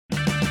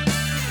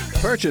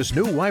Purchase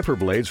new wiper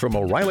blades from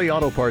O'Reilly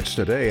Auto Parts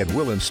today and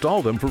we'll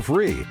install them for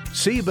free.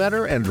 See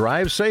better and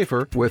drive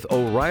safer with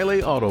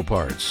O'Reilly Auto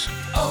Parts.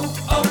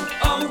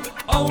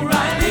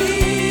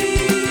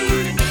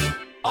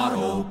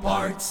 Auto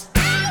Parts.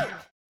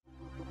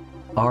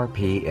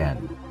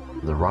 RPN,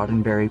 the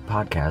Roddenberry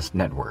Podcast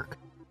Network.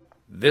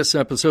 This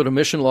episode of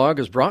Mission Log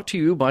is brought to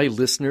you by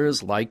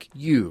listeners like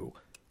you,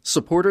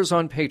 supporters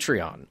on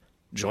Patreon.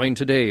 Join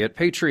today at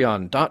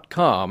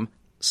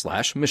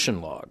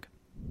patreon.com/missionlog.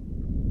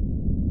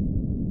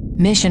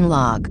 Mission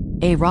Log,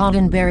 a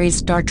Roddenberry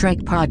Star Trek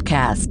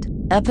podcast,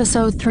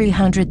 episode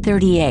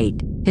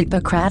 338,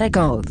 Hippocratic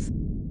Oath.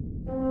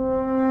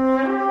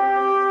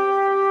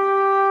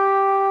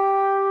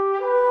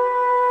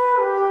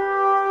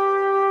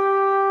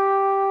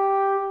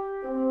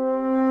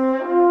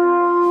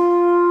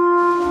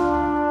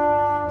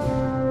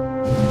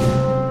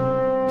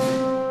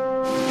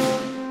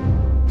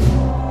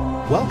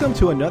 Welcome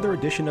to another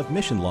edition of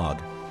Mission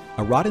Log,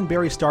 a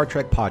Roddenberry Star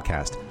Trek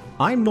podcast.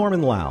 I'm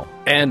Norman Lau.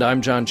 And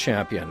I'm John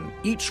Champion.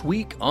 Each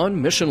week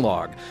on Mission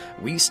Log,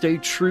 we stay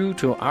true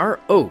to our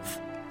oath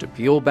to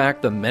peel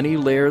back the many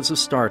layers of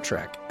Star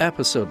Trek,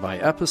 episode by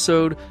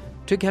episode,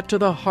 to get to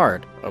the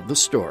heart of the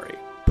story.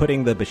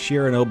 Putting the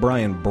Bashir and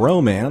O'Brien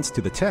bromance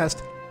to the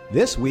test,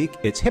 this week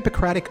it's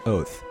Hippocratic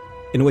Oath,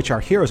 in which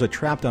our heroes are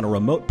trapped on a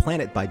remote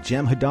planet by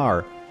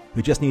Jem'Hadar,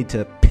 who just need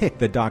to pick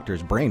the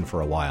doctor's brain for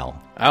a while.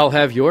 I'll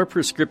have your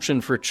prescription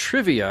for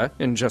trivia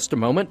in just a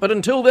moment, but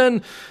until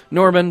then,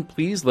 Norman,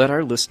 please let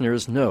our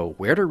listeners know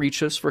where to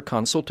reach us for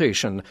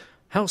consultation.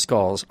 House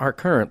calls are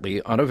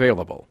currently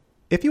unavailable.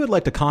 If you would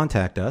like to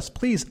contact us,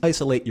 please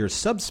isolate your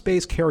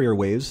subspace carrier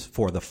waves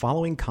for the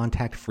following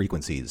contact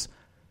frequencies.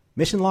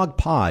 Mission Log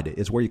Pod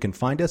is where you can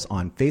find us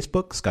on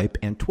Facebook, Skype,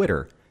 and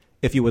Twitter.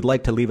 If you would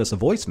like to leave us a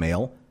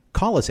voicemail,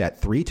 call us at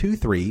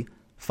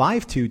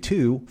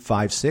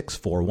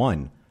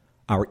 323-522-5641.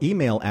 Our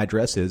email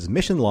address is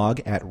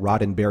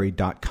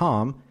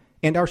missionlog@roddenberry.com,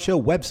 and our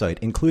show website,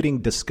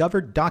 including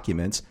discovered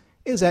documents,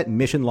 is at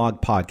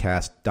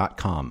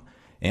missionlogpodcast.com.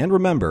 And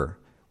remember,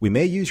 we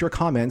may use your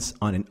comments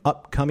on an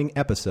upcoming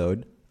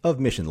episode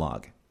of Mission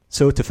Log.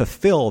 So to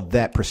fulfill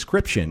that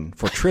prescription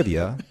for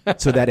trivia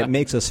so that it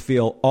makes us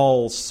feel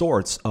all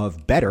sorts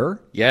of better,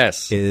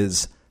 yes,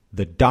 is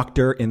the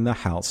doctor in the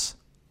house,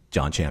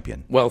 John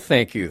Champion. Well,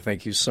 thank you.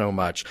 Thank you so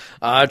much.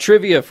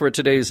 Trivia for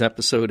today's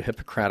episode,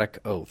 Hippocratic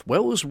Oath.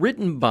 Well, it was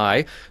written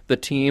by the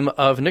team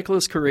of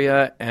Nicholas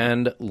Correa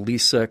and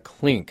Lisa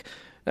Klink.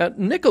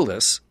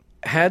 Nicholas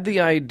had the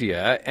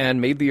idea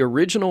and made the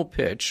original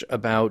pitch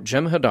about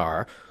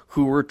Jem'Hadar,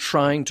 who were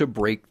trying to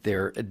break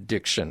their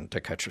addiction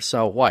to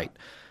Ketracel White.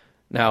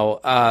 Now,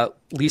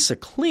 Lisa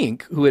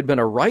Klink, who had been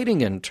a writing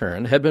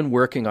intern, had been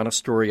working on a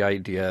story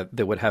idea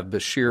that would have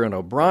Bashir and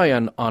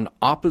O'Brien on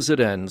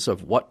opposite ends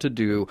of what to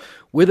do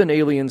with an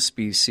alien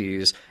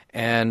species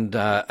and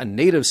a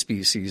native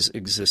species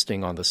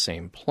existing on the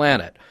same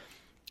planet.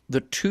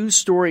 The two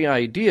story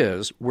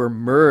ideas were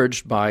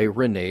merged by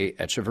Rene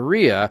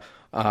Echeverria.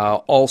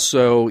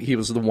 Also, he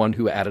was the one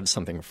who added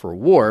something for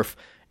Worf.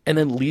 And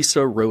then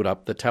Lisa wrote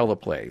up the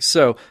teleplay.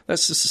 So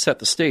that's just to set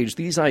the stage.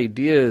 These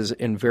ideas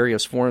in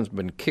various forms have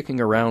been kicking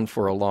around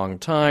for a long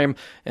time,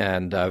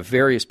 and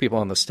various people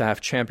on the staff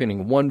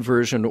championing one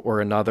version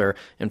or another.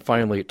 And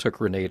finally, it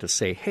took Renee to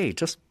say, hey,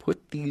 just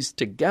put these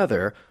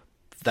together.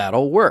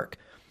 That'll work.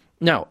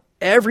 Now,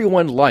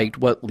 everyone liked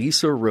what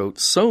Lisa wrote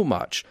so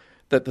much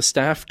that the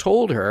staff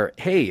told her,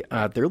 hey,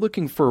 they're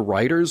looking for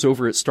writers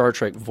over at Star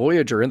Trek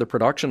Voyager in the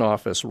production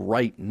office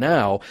right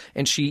now,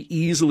 and she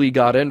easily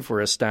got in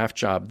for a staff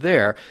job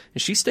there.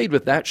 And she stayed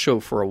with that show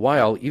for a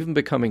while, even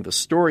becoming the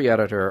story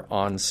editor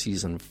on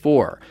season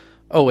 4.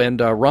 Oh, and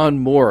Ron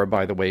Moore,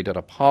 by the way, did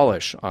a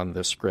polish on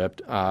this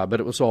script, but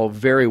it was all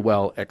very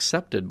well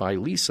accepted by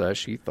Lisa.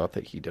 She thought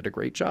that he did a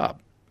great job.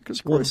 Because,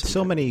 of course,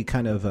 so many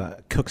kind of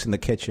cooks in the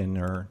kitchen,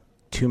 or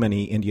too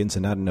many Indians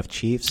and not enough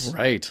chiefs.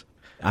 Right.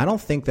 I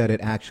don't think that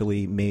it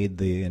actually made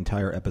the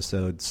entire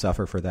episode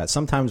suffer for that.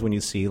 Sometimes when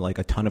you see like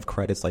a ton of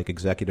credits, like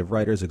executive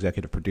writers,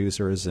 executive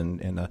producers,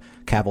 and a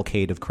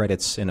cavalcade of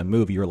credits in a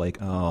movie, you're like,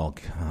 oh,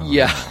 God,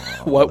 yeah,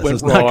 what this went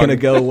is wrong? not going to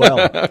go well.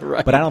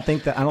 Right. But I don't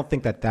think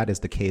that is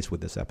the case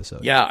with this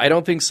episode. Yeah, I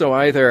don't think so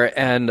either.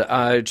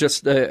 And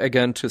just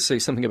again to say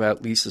something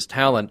about Lisa's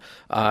talent,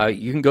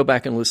 you can go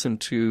back and listen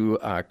to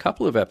a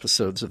couple of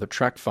episodes of the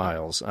Trek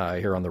Files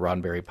here on the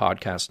Roddenberry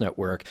Podcast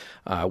Network,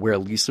 where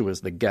Lisa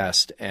was the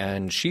guest,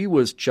 and she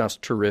was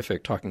just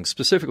terrific, talking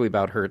specifically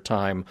about her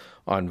time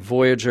on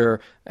Voyager,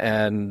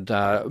 and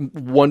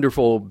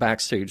wonderful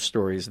backstage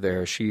stories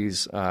there.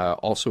 She's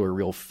also a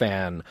real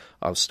fan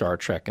of Star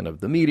Trek and of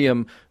the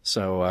medium,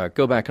 so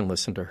go back and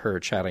listen to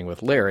her chatting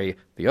with Larry,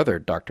 the other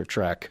Dr.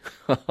 Trek,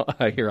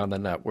 here on the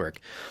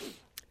network.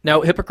 Now,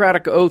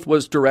 Hippocratic Oath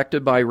was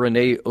directed by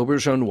Rene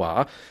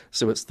Auberjonois,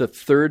 so it's the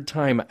third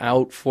time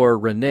out for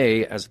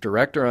Rene as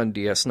director on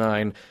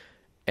DS9,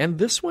 and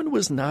this one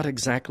was not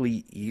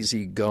exactly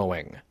easy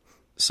going.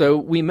 So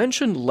we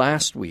mentioned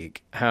last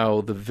week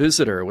how The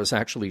Visitor was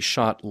actually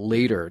shot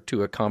later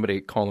to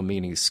accommodate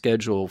Colomine's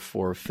schedule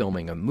for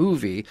filming a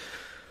movie.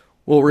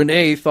 Well,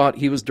 Rene thought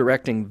he was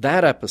directing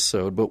that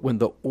episode, but when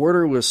the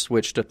order was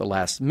switched at the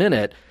last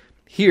minute,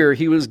 here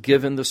he was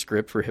given the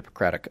script for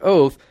Hippocratic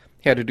Oath.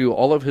 He had to do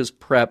all of his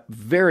prep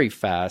very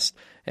fast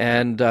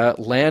and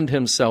land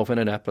himself in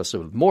an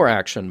episode with more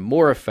action,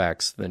 more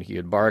effects than he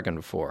had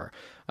bargained for.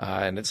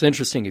 And it's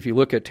interesting, if you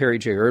look at Terry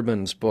J.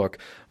 Urban's book,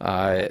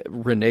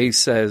 Rene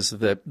says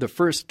that the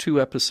first 2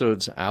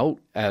 episodes out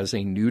as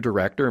a new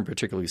director, and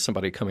particularly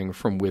somebody coming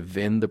from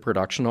within the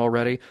production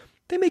already,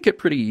 they make it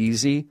pretty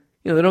easy.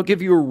 You know, they don't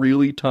give you a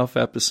really tough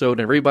episode,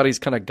 and everybody's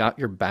kind of got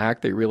your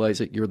back. They realize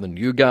that you're the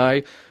new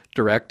guy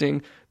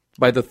directing.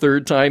 By the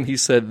 3rd time, he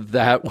said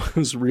that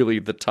was really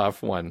the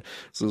tough one.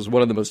 So it was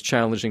one of the most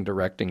challenging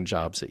directing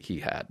jobs that he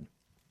had.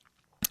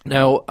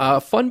 Now,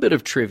 a fun bit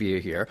of trivia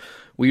here.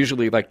 We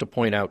usually like to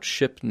point out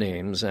ship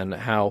names and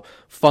how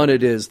fun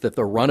it is that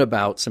the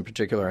runabouts, in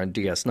particular on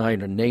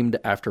DS9, are named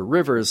after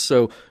rivers.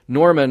 So,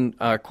 Norman,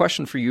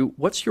 question for you.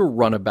 What's your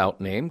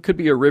runabout name? Could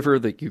be a river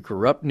that you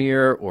grew up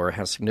near or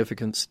has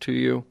significance to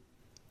you.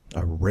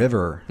 A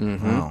river?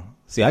 Wow.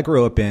 See, I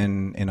grew up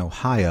in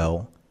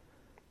Ohio,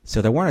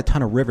 so there weren't a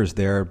ton of rivers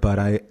there, but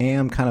I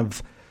am kind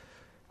of,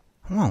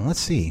 well, let's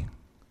see.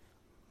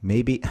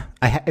 Maybe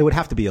it would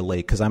have to be a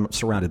lake because I'm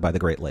surrounded by the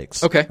Great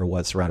Lakes. Okay. Or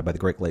was surrounded by the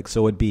Great Lakes.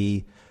 So it would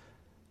be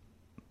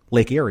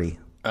Lake Erie.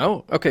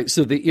 Oh, okay.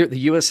 So the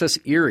USS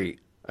Erie.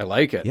 I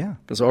like it. Yeah.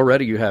 Because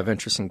already you have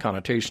interesting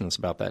connotations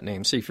about that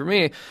name. See, for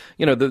me,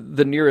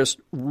 the nearest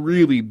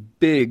really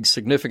big,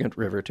 significant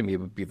river to me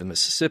would be the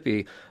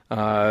Mississippi,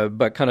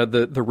 but kind of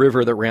the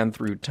river that ran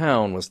through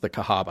town was the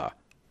Cahaba.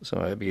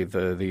 So it'd be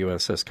the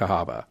USS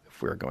Cahaba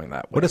if we were going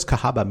that way. What does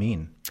Cahaba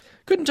mean?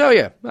 Couldn't tell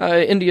you.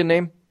 Indian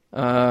name.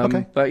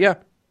 Okay. But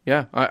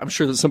yeah. I'm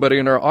sure that somebody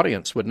in our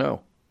audience would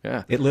know.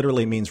 Yeah. It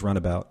literally means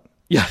runabout.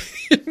 Yeah,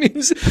 it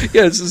means,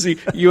 this is the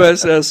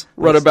USS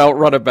Runabout.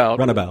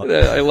 Runabout.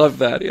 I love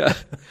that, yeah.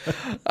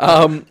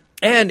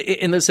 And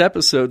in this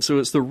episode, so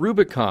it's the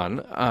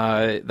Rubicon,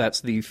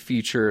 that's the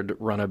featured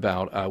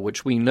runabout,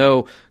 which we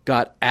know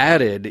got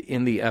added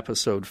in the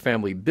episode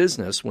Family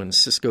Business when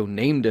Cisco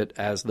named it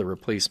as the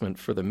replacement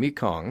for the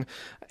Mekong.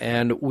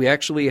 And we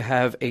actually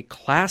have a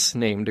class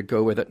name to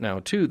go with it now,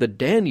 too, the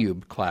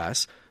Danube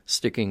class,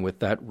 sticking with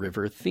that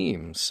river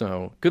theme.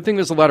 So good thing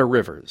there's a lot of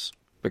rivers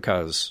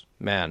because,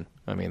 man,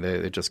 I mean,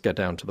 they just get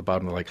down to the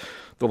bottom. They're like,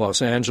 the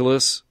Los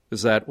Angeles,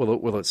 is that,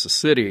 well, it's a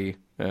city.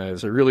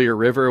 Is it really a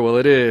river? Well,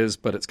 it is,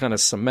 but it's kind of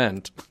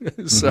cement.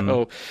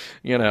 So,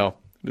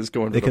 just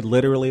going. They could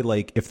literally,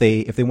 like, if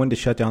they wanted to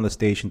shut down the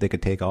station, they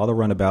could take all the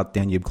runabout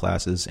Danube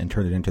classes and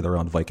turn it into their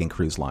own Viking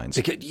cruise lines.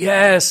 They could,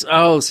 yes.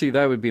 Oh, see,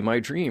 that would be my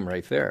dream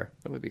right there.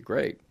 That would be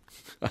great.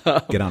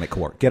 Get on it,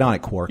 Quark. Get on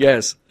it, Quark.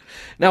 Yes.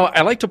 Now,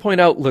 I like to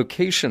point out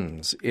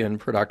locations in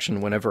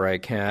production whenever I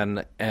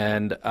can,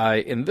 and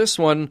in this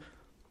one,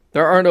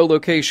 there are no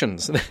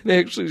locations. They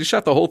actually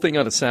shot the whole thing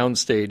on a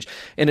soundstage,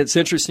 and it's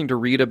interesting to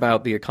read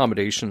about the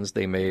accommodations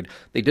they made.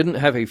 They didn't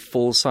have a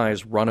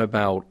full-size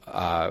runabout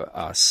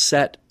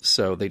set,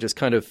 so they just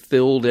kind of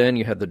filled in.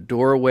 You had the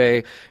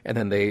doorway, and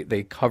then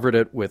they covered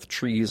it with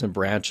trees and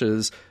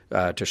branches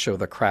to show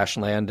the crash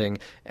landing.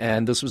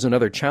 And this was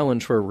another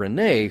challenge for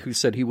Rene, who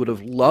said he would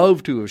have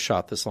loved to have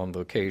shot this on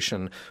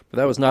location, but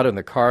that was not in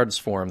the cards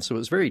for him. So it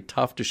was very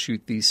tough to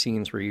shoot these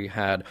scenes where you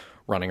had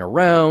running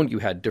around, you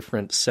had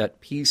different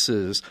set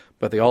pieces,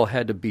 but they all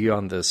had to be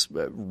on this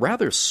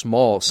rather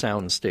small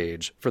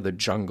soundstage for the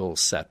jungle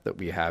set that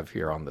we have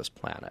here on this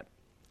planet.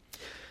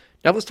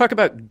 Now let's talk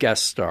about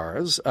guest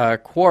stars.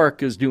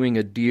 Quark is doing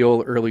a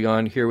deal early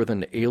on here with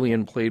an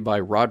alien played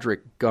by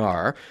Roderick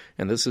Garr,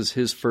 and this is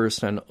his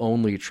first and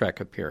only Trek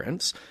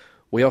appearance.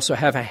 We also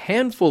have a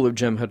handful of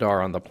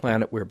Jem'Hadar on the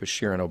planet where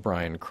Bashir and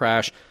O'Brien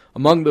crash.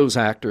 Among those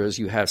actors,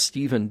 you have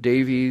Stephen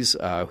Davies,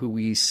 who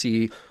we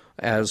see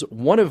as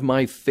one of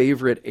my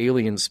favorite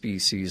alien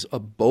species, a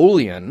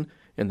Bolian,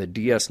 in the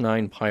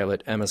DS9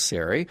 pilot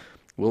Emissary.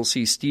 We'll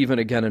see Stephen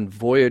again in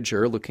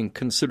Voyager, looking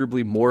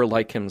considerably more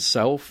like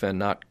himself and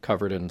not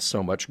covered in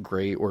so much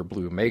gray or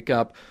blue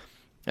makeup.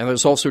 And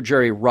there's also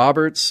Jerry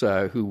Roberts,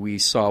 who we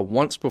saw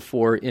once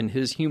before in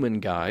his human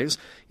guise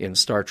in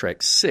Star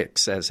Trek VI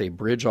as a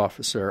bridge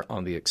officer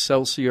on the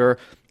Excelsior.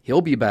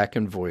 He'll be back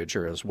in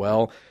Voyager as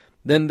well.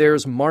 Then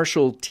there's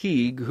Marshall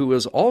Teague, who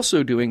is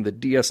also doing the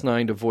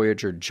DS9 to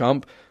Voyager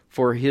jump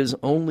for his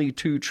only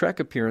 2 Trek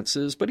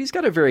appearances, but he's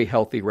got a very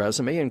healthy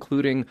resume,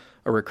 including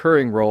a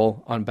recurring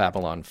role on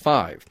Babylon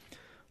 5.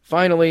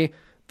 Finally,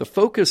 the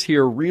focus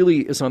here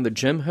really is on the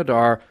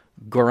Jem'Hadar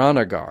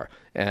Goranagar,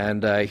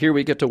 and here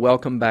we get to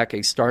welcome back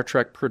a Star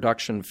Trek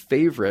production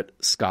favorite,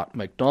 Scott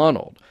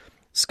McDonald.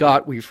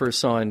 Scott we first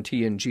saw in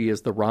TNG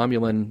as the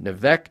Romulan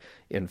Nivek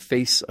in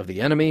Face of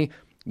the Enemy.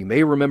 You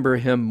may remember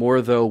him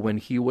more, though, when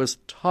he was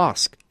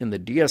Tosk in the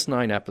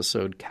DS9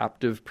 episode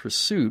Captive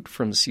Pursuit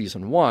from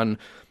Season 1.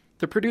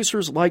 The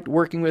producers liked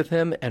working with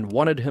him and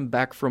wanted him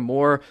back for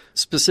more.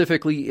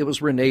 Specifically, it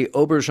was René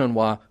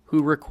Auberjonois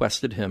who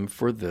requested him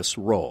for this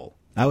role.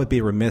 I would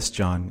be remiss,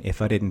 John,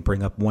 if I didn't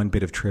bring up one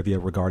bit of trivia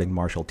regarding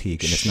Marshall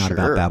Teague, and it's not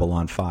about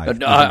Babylon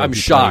 5. I'm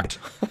shocked.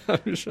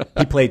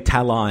 He played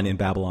Talon in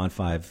Babylon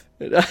 5,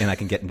 and I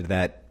can get into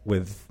that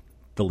with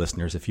the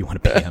listeners if you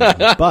want to pay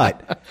him.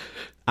 But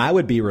I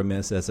would be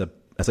remiss as a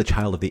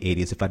child of the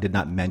 80s if I did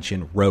not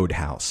mention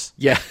Roadhouse.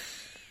 Yeah.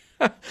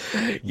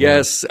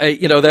 Yes,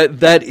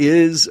 that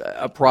is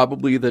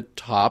probably the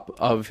top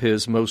of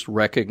his most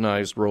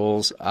recognized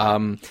roles.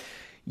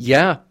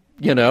 That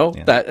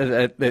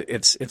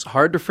it's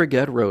hard to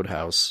forget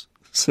Roadhouse.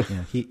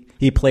 Yeah,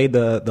 he played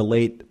the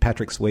late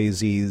Patrick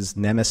Swayze's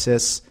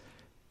nemesis,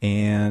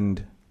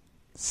 and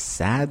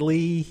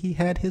sadly he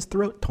had his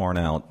throat torn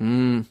out.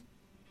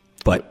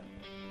 But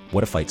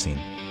what a fight scene!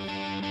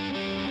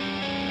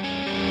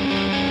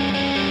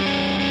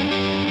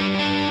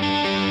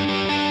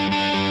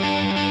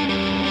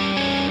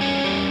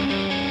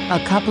 A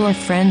couple of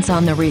friends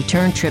on the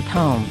return trip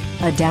home,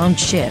 a downed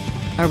ship,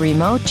 a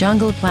remote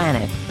jungle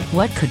planet.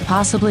 What could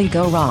possibly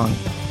go wrong?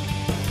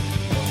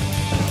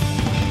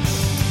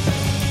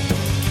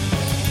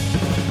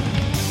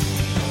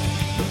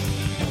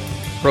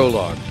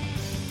 Prologue.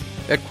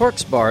 At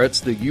Quark's bar,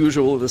 it's the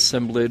usual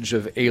assemblage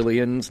of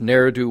aliens,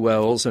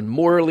 ne'er-do-wells, and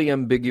morally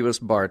ambiguous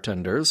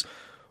bartenders.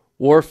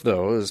 Worf,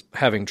 though, is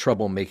having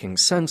trouble making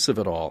sense of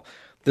it all.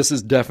 This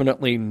is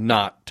definitely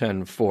not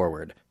 10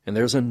 Forward. And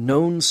there's a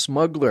known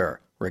smuggler,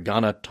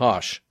 Regana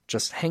Tosh,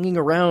 just hanging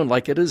around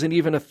like it isn't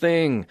even a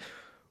thing.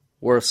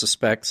 Worf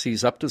suspects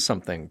he's up to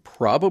something,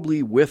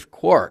 probably with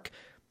Quark.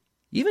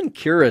 Even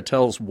Kira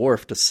tells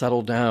Worf to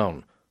settle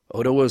down.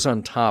 Odo is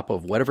on top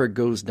of whatever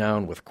goes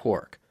down with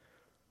Quark.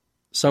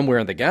 Somewhere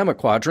in the Gamma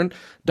Quadrant,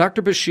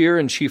 Dr. Bashir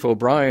and Chief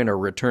O'Brien are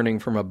returning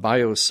from a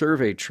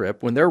biosurvey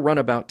trip when their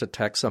runabout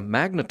detects a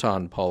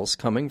magneton pulse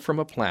coming from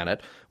a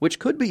planet, which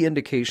could be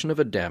indication of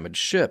a damaged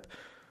ship.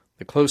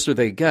 The closer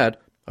they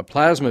get, a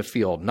plasma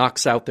field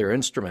knocks out their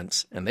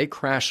instruments, and they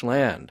crash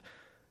land.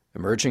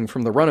 Emerging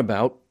from the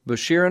runabout,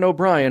 Bashir and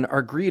O'Brien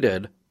are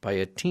greeted by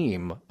a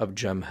team of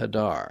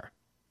Jem'Hadar.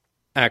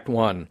 Act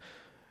 1.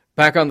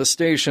 Back on the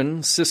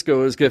station,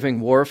 Sisko is giving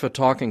Worf a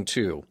talking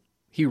to.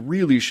 He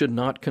really should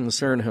not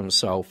concern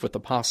himself with the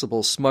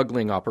possible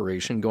smuggling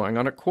operation going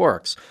on at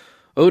Quark's.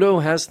 Odo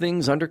has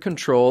things under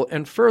control,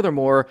 and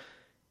furthermore,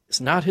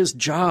 it's not his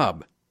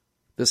job.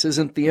 This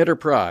isn't the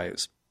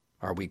Enterprise.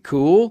 Are we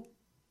cool?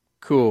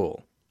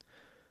 Cool.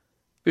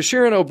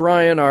 Bashir and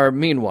O'Brien are,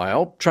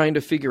 meanwhile, trying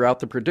to figure out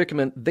the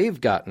predicament they've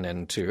gotten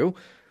into.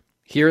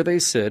 Here they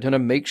sit in a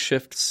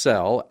makeshift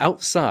cell,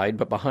 outside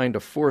but behind a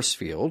force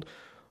field.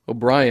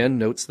 O'Brien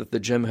notes that the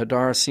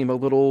Jem'Hadar seem a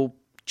little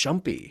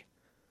jumpy.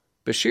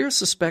 Bashir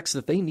suspects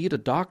that they need a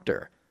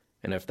doctor,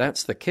 and if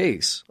that's the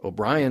case,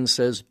 O'Brien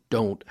says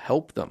don't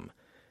help them.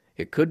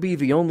 It could be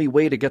the only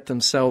way to get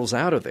themselves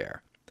out of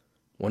there.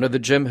 One of the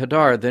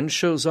Jem'Hadar then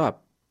shows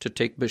up to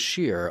take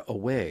Bashir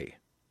away.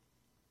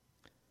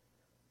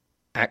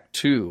 Act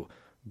 2.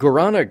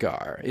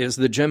 Goranagar is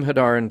the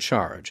Jem'Hadar in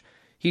charge.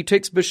 He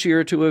takes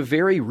Bashir to a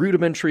very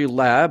rudimentary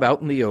lab out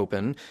in the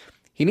open.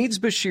 He needs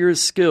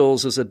Bashir's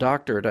skills as a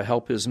doctor to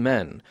help his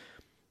men.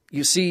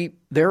 You see,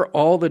 they're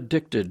all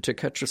addicted to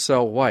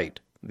Ketracel White,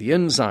 the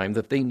enzyme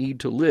that they need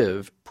to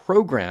live,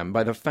 programmed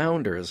by the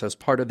Founders as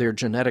part of their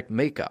genetic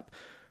makeup.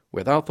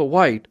 Without the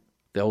White,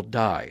 they'll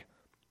die.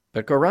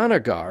 But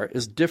Goranagar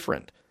is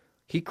different.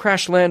 He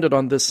crash-landed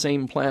on this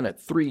same planet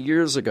 3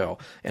 years ago,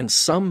 and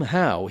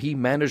somehow he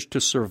managed to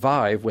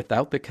survive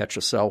without the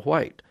Ketracel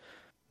White.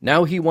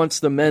 Now he wants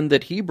the men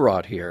that he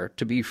brought here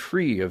to be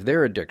free of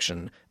their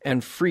addiction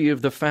and free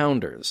of the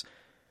Founders.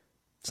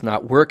 It's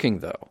not working,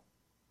 though.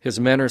 His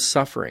men are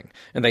suffering,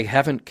 and they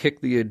haven't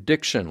kicked the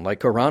addiction like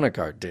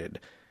Goranagar did.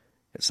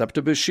 It's up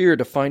to Bashir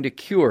to find a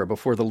cure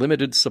before the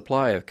limited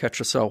supply of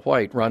Ketracel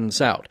White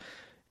runs out.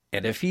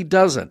 And if he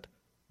doesn't,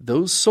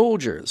 those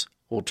soldiers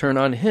will turn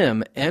on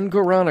him and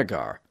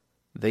Goranagar.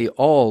 They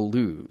all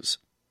lose.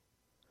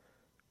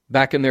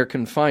 Back in their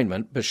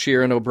confinement,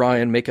 Bashir and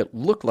O'Brien make it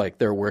look like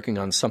they're working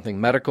on something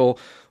medical,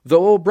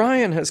 though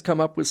O'Brien has come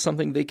up with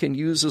something they can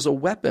use as a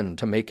weapon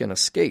to make an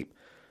escape.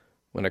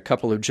 When a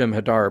couple of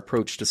Jem'Hadar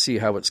approach to see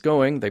how it's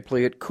going, they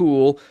play it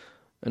cool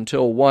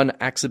until one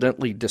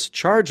accidentally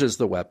discharges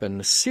the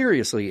weapon,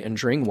 seriously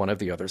injuring one of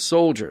the other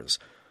soldiers.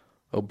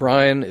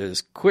 O'Brien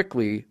is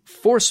quickly,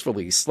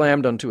 forcefully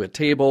slammed onto a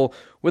table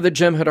with a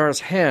Jem'Hadar's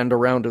hand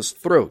around his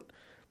throat,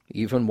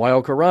 even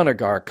while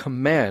Goranagar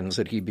commands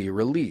that he be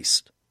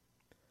released.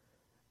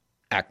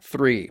 Act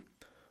 3.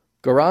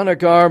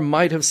 Goranagar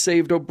might have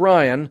saved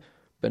O'Brien,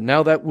 but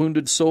now that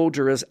wounded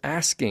soldier is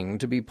asking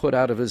to be put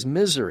out of his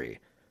misery.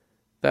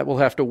 That will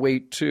have to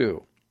wait,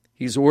 too.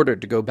 He's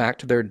ordered to go back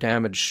to their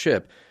damaged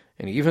ship,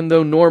 and even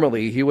though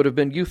normally he would have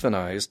been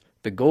euthanized,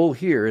 the goal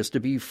here is to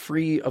be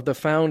free of the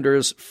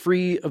Founders,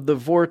 free of the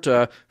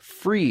Vorta,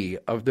 free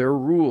of their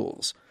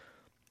rules.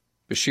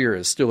 Bashir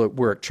is still at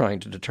work trying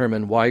to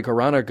determine why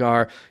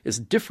Goranagar is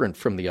different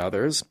from the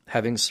others,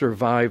 having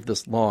survived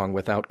this long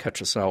without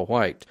Ketracel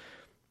White.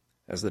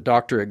 As the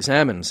doctor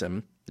examines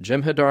him, the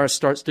Jem'Hadar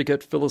starts to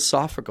get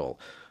philosophical,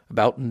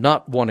 about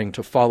not wanting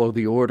to follow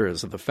the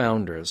orders of the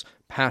founders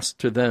passed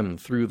to them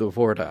through the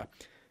Vorta.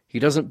 He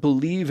doesn't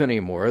believe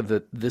anymore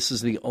that this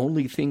is the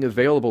only thing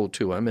available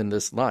to him in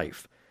this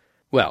life.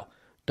 Well,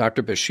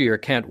 Dr.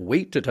 Bashir can't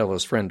wait to tell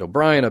his friend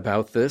O'Brien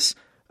about this,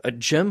 a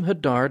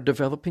Jem'Hadar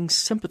developing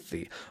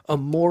sympathy, a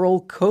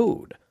moral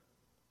code.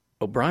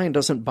 O'Brien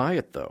doesn't buy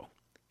it, though.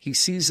 He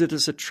sees it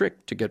as a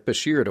trick to get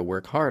Bashir to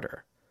work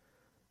harder.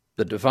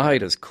 The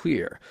divide is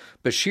clear.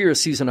 Bashir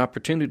sees an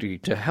opportunity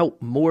to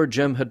help more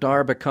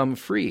Jem'Hadar become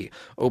free.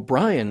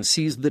 O'Brien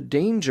sees the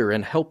danger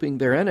in helping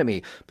their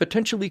enemy,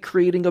 potentially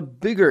creating a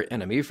bigger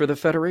enemy for the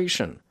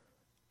Federation.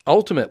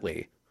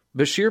 Ultimately,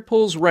 Bashir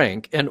pulls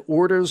rank and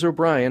orders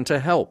O'Brien to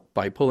help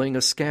by pulling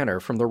a scanner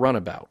from the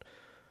runabout.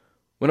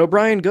 When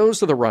O'Brien goes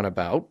to the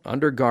runabout,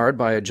 under guard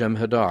by a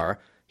Jem'Hadar,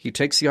 he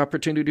takes the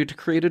opportunity to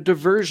create a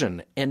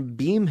diversion and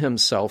beam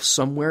himself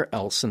somewhere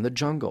else in the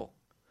jungle.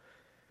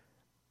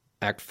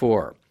 Act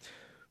 4.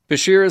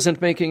 Bashir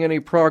isn't making any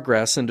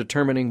progress in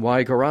determining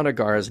why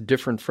Garanagar is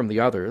different from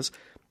the others.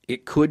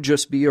 It could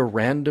just be a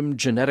random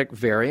genetic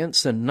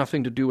variance and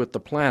nothing to do with the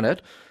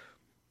planet.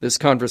 This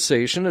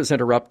conversation is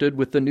interrupted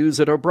with the news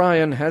that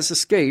O'Brien has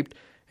escaped,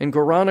 and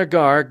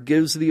Garanagar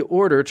gives the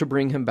order to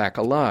bring him back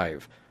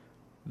alive.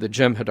 The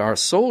Jem'Hadar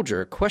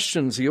soldier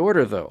questions the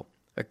order, though,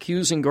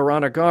 accusing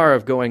Garanagar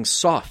of going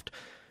soft.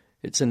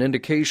 It's an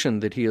indication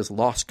that he has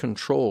lost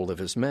control of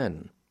his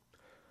men.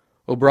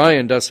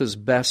 O'Brien does his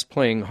best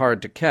playing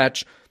hard to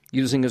catch,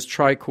 using his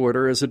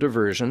tricorder as a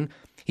diversion.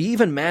 He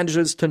even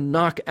manages to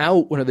knock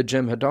out one of the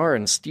Jem'Hadar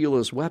and steal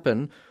his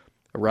weapon.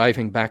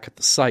 Arriving back at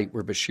the site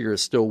where Bashir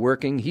is still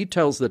working, he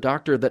tells the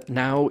doctor that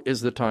now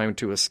is the time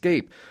to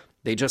escape.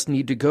 They just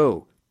need to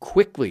go,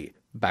 quickly,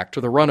 back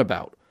to the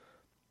runabout.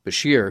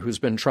 Bashir, who's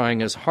been trying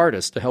his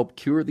hardest to help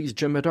cure these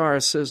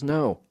Jem'Hadar, says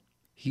no,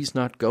 he's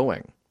not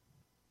going.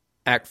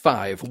 Act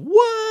 5.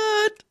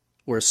 What?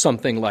 Or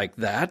something like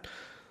that.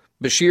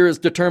 Bashir is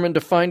determined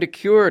to find a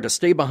cure, to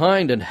stay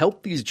behind and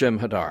help these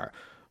Jem'Hadar.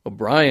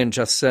 O'Brien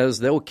just says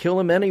they'll kill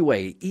him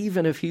anyway,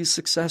 even if he's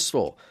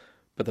successful.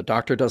 But the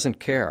doctor doesn't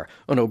care,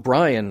 and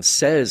O'Brien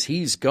says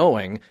he's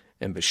going,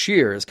 and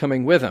Bashir is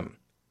coming with him.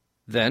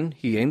 Then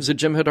he aims a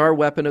Jem'Hadar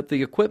weapon at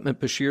the equipment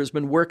Bashir's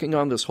been working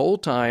on this whole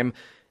time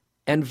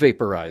and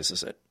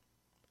vaporizes it.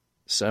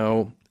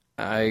 So,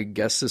 I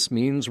guess this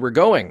means we're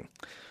going.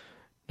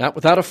 Not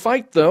without a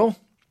fight, though.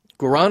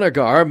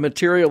 Garanagar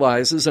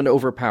materializes and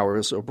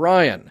overpowers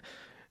O'Brien.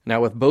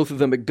 Now, with both of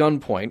them at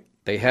gunpoint,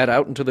 they head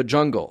out into the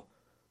jungle.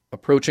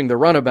 Approaching the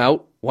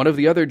runabout, one of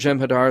the other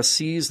Jem'Hadar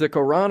sees that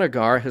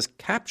Garanagar has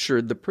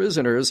captured the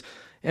prisoners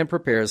and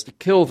prepares to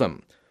kill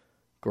them.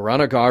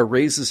 Garanagar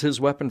raises his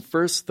weapon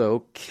first,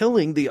 though,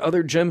 killing the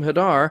other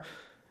Jem'Hadar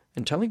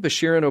and telling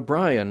Bashir and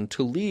O'Brien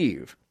to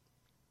leave.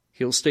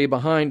 He'll stay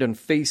behind and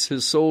face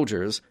his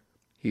soldiers.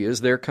 He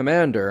is their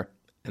commander,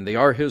 and they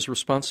are his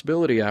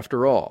responsibility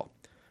after all.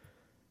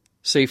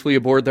 Safely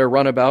aboard their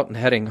runabout and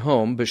heading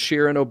home,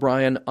 Bashir and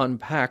O'Brien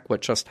unpack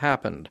what just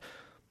happened.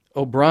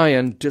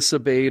 O'Brien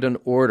disobeyed an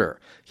order.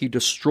 He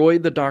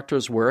destroyed the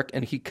doctor's work,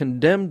 and he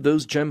condemned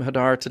those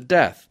Jem'Hadar to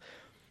death.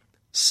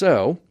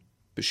 So,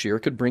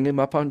 Bashir could bring him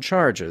up on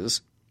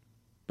charges,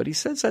 but he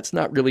says that's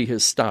not really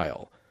his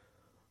style.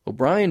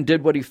 O'Brien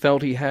did what he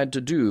felt he had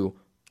to do,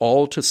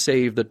 all to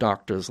save the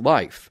doctor's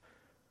life.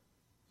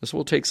 This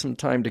will take some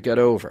time to get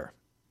over.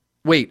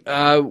 Wait,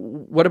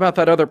 what about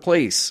that other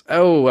place?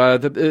 Oh,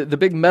 the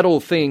big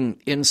metal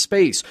thing in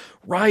space.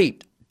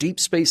 Right, Deep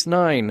Space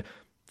Nine.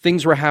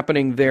 Things were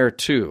happening there,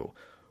 too.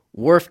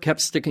 Worf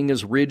kept sticking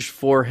his ridged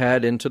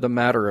forehead into the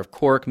matter of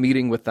Quark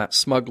meeting with that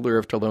smuggler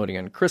of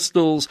Telonian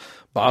crystals,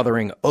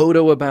 bothering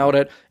Odo about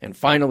it, and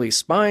finally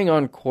spying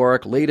on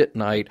Quark late at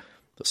night.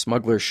 The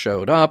smuggler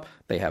showed up,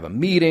 they have a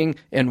meeting,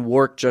 and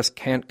Quark just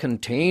can't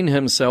contain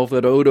himself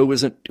that Odo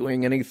isn't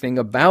doing anything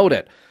about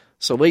it.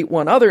 So late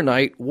one other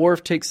night,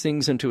 Worf takes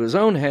things into his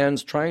own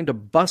hands, trying to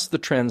bust the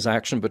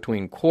transaction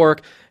between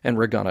Quark and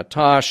Regana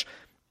Tosh.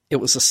 It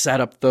was a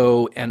setup,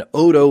 though, and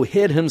Odo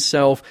hid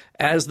himself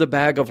as the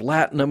bag of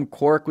latinum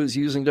Quark was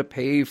using to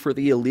pay for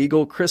the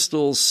illegal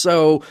crystals.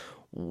 So,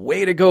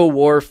 way to go,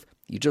 Worf.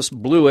 You just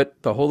blew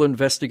it. The whole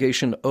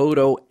investigation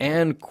Odo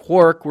and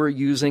Quark were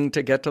using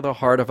to get to the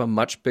heart of a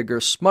much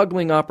bigger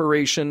smuggling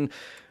operation.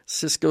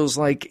 Sisko's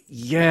like,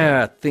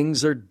 yeah,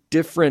 things are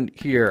different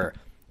here.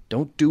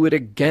 Don't do it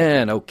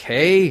again,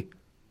 okay?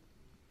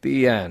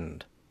 The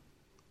end.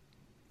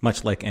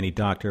 Much like any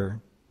doctor,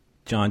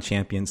 John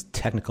Champion's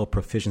technical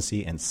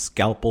proficiency and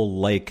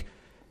scalpel-like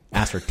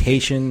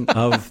assertion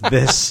of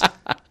this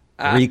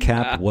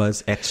recap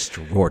was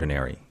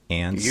extraordinary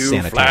and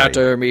sanitary. You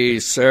flatter me,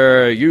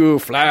 sir. You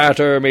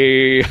flatter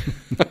me.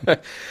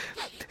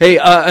 Hey,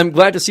 I'm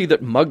glad to see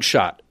that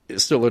mugshot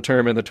is still a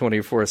term in the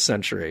 24th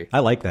century. I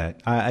like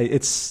that.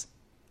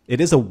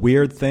 It is a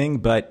weird thing,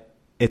 but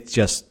it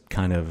just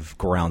kind of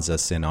grounds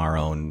us in our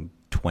own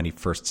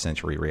 21st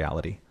century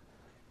reality.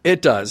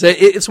 It does.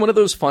 It's one of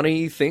those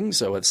funny things,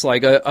 though. It's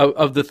like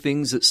of the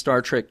things that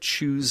Star Trek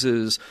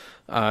chooses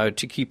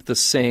to keep the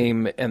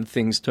same and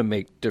things to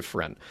make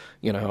different.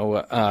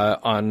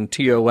 On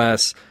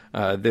TOS,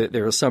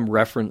 there was some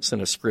reference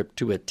in a script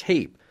to a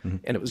tape,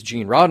 and it was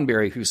Gene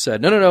Roddenberry who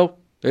said, no.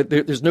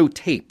 There's no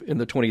tape in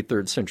the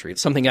 23rd century.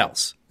 It's something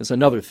else. It's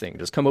another thing.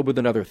 Just come up with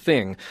another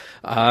thing.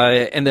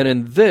 And then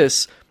in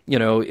this, in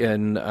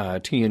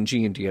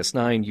TNG and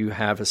DS9, you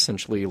have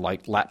essentially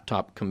like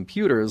laptop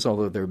computers,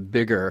 although they're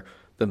bigger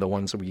than the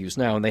ones that we use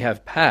now. And they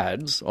have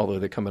pads, although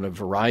they come in a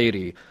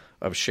variety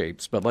of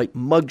shapes. But like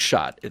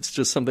mugshot, it's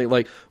just something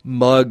like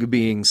mug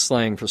being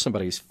slang for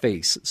somebody's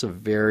face. It's a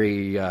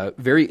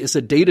it's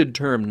a dated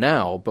term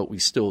now, but we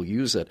still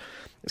use it.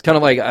 It's kind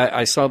of like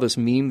I saw this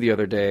meme the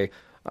other day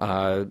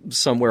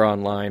somewhere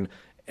online,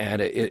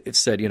 and it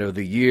said,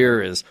 the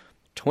year is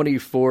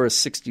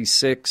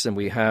 2466, and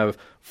we have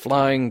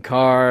flying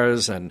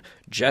cars and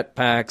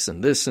jetpacks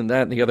and this and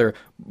that and the other,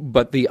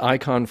 but the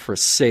icon for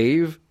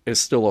save is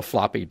still a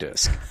floppy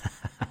disk.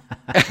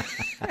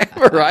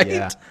 Right?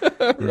 Yeah.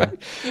 Right.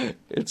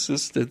 It's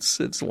just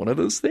it's one of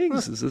those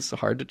things. It's just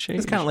hard to change.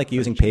 It's kind of like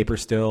using paper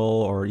still,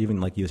 or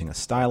even like using a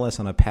stylus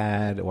on a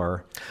pad,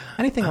 or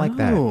anything like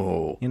that.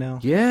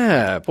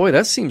 Yeah, boy,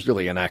 that seems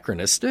really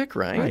anachronistic,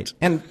 right?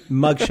 And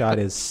mugshot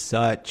is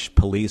such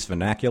police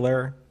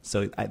vernacular,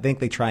 so I think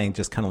they try and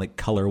just kind of like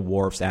color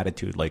Worf's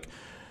attitude, like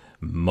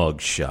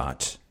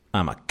mugshot.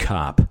 I'm a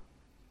cop,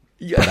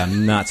 but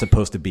I'm not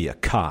supposed to be a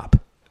cop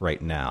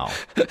right now.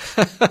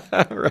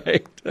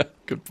 Right.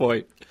 Good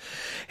point.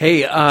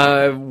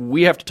 Hey,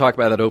 we have to talk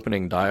about that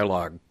opening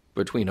dialogue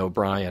between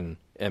O'Brien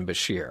and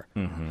Bashir.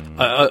 Mm-hmm.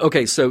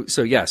 Okay, so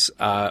yes,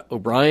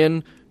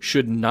 O'Brien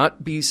should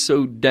not be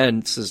so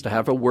dense as to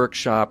have a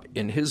workshop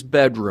in his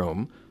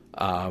bedroom.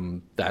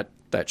 That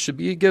should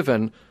be a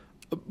given.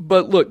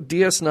 But look,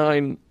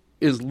 DS9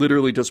 is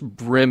literally just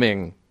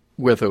brimming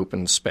with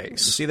open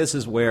space. See, this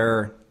is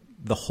where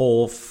the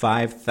whole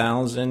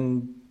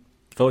 5,000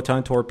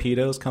 photon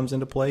torpedoes comes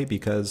into play,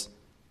 because,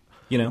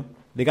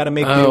 they got to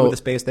make do with the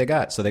space they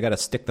got. So they got to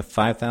stick the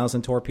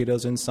 5,000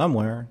 torpedoes in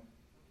somewhere.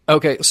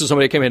 Okay, so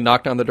somebody came in and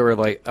knocked on the door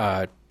like,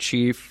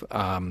 Chief,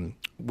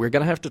 we're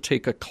going to have to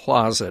take a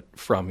closet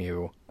from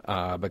you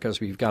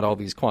because we've got all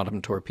these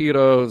quantum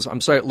torpedoes.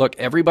 I'm sorry, look,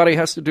 everybody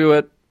has to do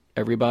it.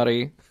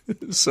 Everybody.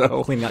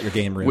 So cleaning out your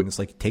game room. It's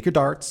like, take your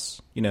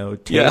darts,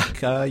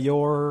 take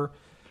your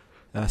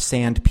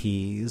sand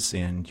peas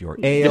and your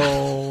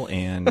ale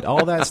and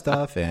all that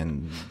stuff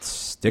and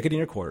stick it in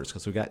your quarters,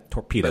 because we got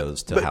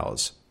torpedoes to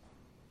house.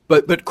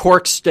 But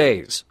Quark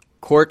stays.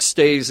 Quark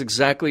stays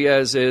exactly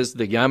as is.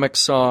 The Yamak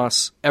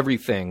sauce,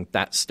 everything,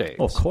 that stays.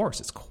 Oh, of course.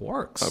 It's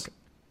Quark's. Okay.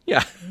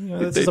 Yeah.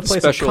 This is a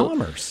place of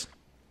commerce.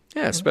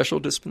 Yeah, special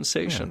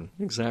dispensation.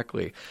 Yeah.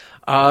 Exactly.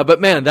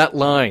 But man, that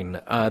line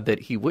that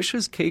he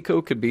wishes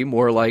Keiko could be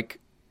more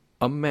like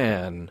a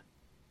man.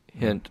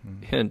 Hint,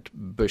 hint,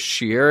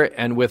 Bashir.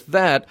 And with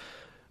that,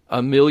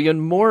 1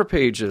 million more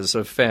pages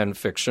of fan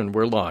fiction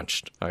were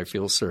launched, I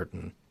feel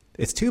certain.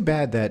 It's too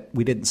bad that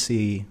we didn't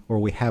see, or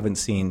we haven't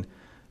seen,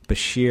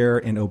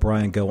 Bashir and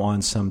O'Brien go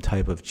on some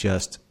type of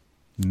just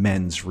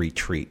men's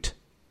retreat.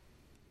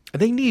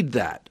 They need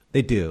that.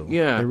 They do.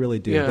 Yeah. They really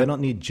do. Yeah. They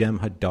don't need Jem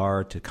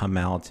Hadar to come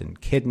out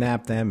and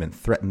kidnap them and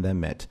threaten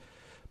them at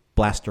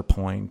blaster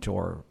point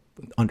or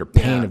under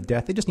pain of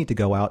death. They just need to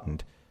go out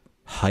and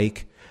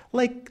hike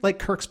like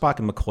Kirk, Spock,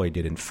 and McCoy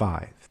did in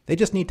 5. They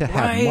just need to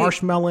have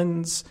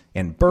marshmallows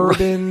and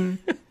bourbon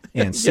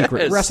and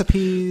secret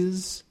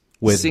recipes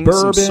with sing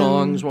bourbon. Some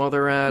songs while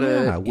they're at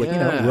it.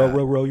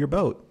 Row your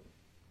boat.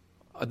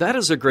 That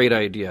is a great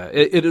idea.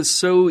 It is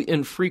so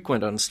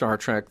infrequent on Star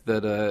Trek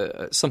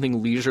that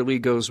something leisurely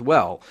goes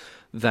well.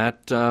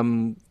 That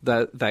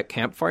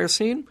campfire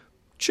scene,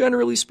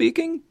 generally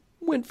speaking,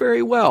 went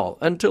very well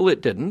until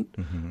it didn't.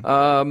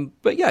 Mm-hmm.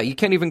 But yeah, you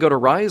can't even go to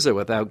Risa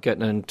without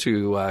getting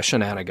into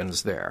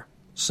shenanigans there.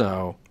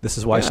 So this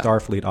is why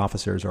Starfleet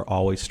officers are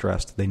always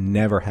stressed. They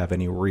never have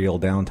any real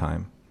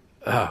downtime.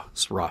 Oh,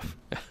 it's rough.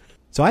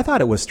 So I thought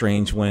it was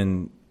strange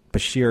when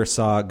Bashir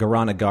saw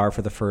Garanagar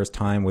for the first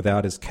time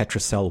without his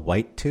Ketracel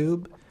white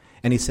tube.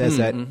 And he says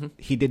that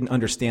he didn't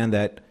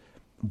understand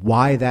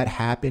why that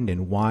happened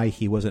and why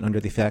he wasn't under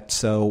the effect.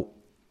 So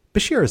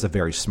Bashir is a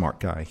very smart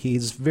guy.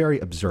 He's very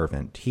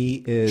observant.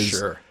 He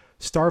is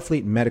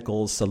Starfleet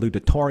Medical's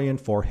salutatorian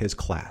for his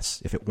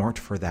class, if it weren't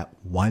for that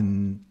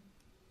one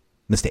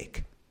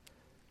mistake.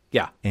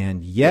 Yeah.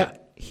 And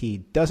yet he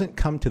doesn't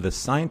come to the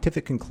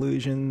scientific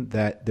conclusion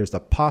that there's a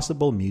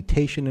possible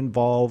mutation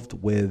involved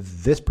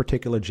with this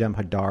particular Jem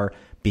Hadar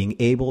being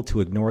able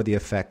to ignore the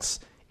effects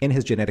in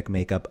his genetic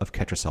makeup of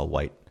Ketracel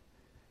white.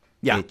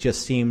 Yeah. It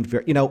just seemed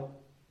very,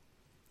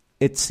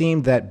 it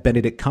seemed that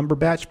Benedict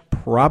Cumberbatch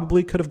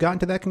probably could have gotten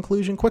to that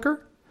conclusion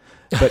quicker,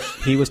 but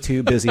he was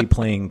too busy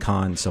playing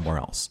Khan somewhere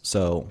else.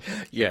 So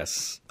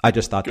yes, I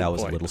just thought that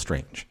was a little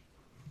strange.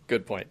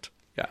 Good point.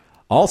 Yeah.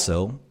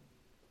 Also,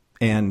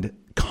 and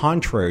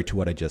contrary to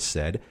what I just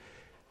said,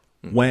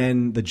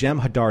 When the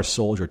Jem'Hadar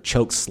soldier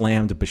choke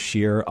slammed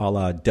Bashir a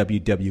la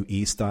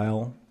WWE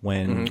style,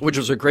 which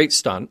was a great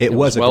stunt. It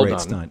was a well great done.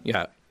 stunt.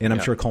 Yeah. And I'm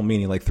sure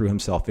Colmini threw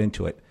himself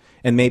into it.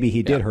 And maybe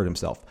he did hurt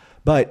himself.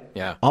 But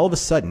all of a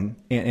sudden,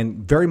 and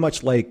very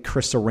much like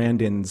Chris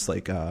Sarandon's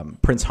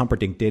Prince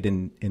Humperdinck did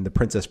in The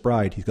Princess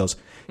Bride, he goes,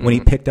 when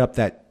he picked up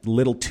that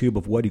little tube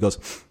of wood, he goes,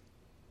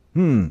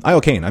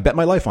 iocane, I bet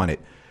my life on it.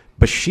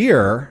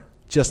 Bashir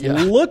just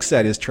looks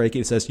at his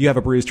trachea and says, you have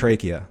a bruised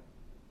trachea.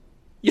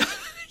 Yeah.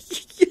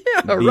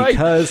 Right.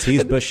 Because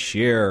he's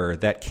Bashir,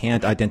 that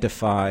can't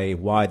identify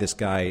why this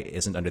guy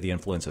isn't under the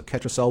influence of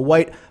Ketracel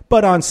White,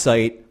 but on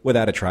sight,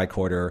 without a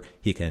tricorder,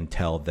 he can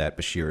tell that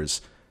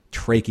Bashir's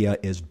trachea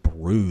is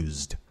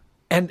bruised.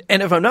 And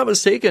if I'm not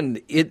mistaken,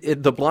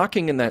 the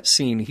blocking in that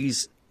scene,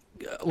 he's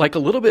like a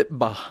little bit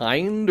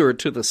behind or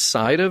to the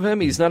side of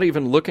him. He's not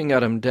even looking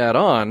at him dead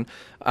on.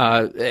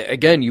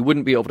 Again, you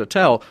wouldn't be able to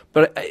tell.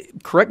 But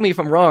correct me if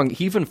I'm wrong,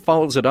 he even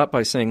follows it up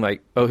by saying,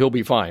 like, oh, he'll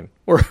be fine.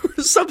 Or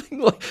something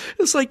like,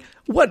 it's like,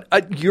 what?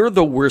 You're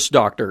the worst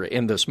doctor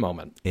in this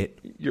moment.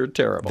 You're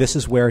terrible. This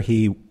is where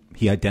he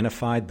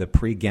identified the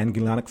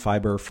pre-ganglionic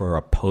fiber for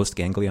a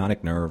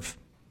post-ganglionic nerve.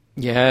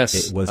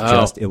 Yes. It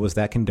was it was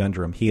that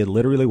conundrum. He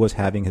literally was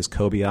having his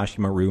Kobayashi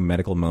Maru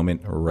medical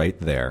moment right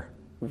there.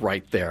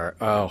 Right there.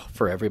 Oh,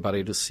 for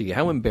everybody to see.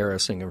 How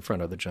embarrassing in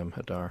front of the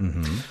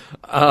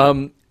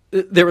Jem'Hadar.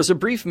 There was a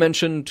brief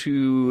mention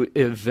to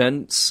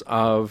events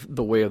of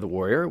The Way of the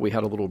Warrior. We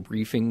had a little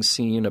briefing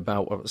scene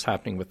about what was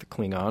happening with the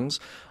Klingons,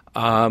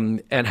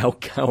 and how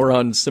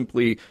Gowron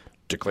simply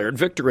declared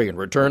victory and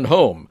returned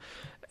home.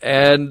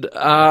 And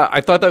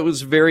I thought that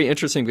was very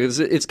interesting because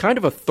it's kind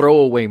of a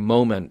throwaway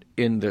moment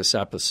in this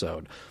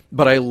episode.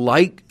 But I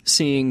like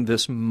seeing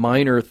this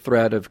minor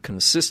thread of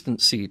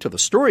consistency to the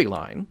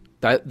storyline.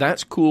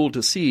 That's cool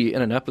to see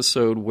in an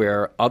episode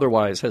where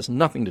otherwise has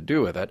nothing to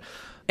do with it.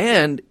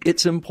 And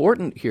it's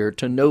important here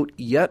to note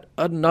yet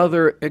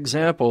another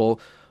example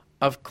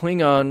of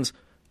Klingons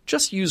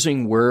just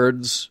using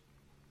words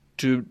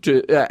to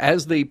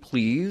as they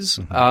please,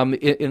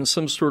 in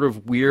some sort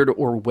of weird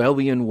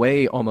Orwellian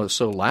way almost.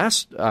 So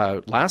last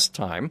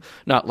time,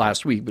 not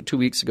last week, but 2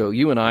 weeks ago,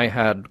 you and I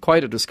had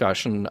quite a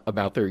discussion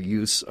about their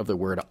use of the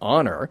word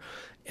honor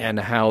and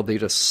how they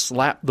just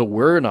slap the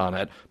word on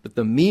it, but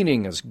the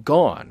meaning is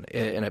gone,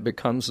 and it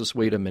becomes this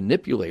way to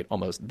manipulate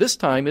almost. This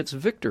time it's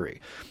victory.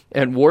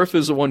 And Worf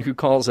is the one who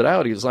calls it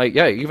out. He's like,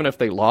 yeah, even if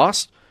they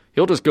lost,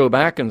 he'll just go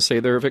back and say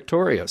they're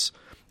victorious.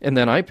 And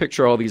then I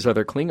picture all these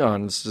other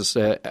Klingons just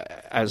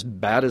as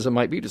bad as it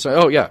might be to say,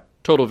 oh, yeah,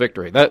 total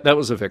victory. That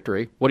was a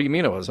victory. What do you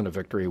mean it wasn't a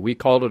victory? We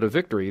called it a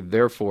victory,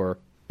 therefore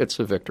it's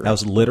a victory. That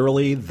was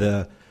literally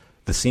the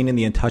scene in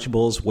The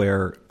Untouchables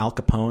where Al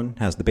Capone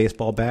has the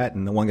baseball bat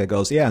and the one guy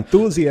goes, yeah,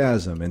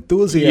 enthusiasm.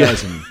 Yeah.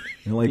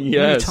 You're like, what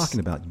are you talking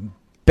about?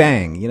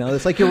 Bang.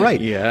 It's like, you're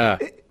right. Yeah.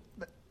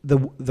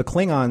 The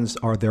Klingons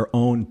are their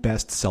own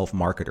best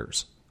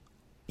self-marketers.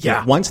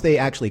 Yeah. Once they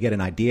actually get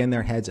an idea in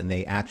their heads and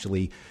they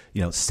actually,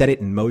 set it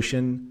in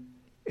motion,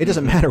 it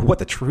doesn't matter what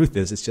the truth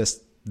is. It's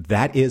just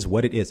that is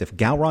what it is. If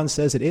Gowron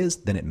says it is,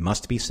 then it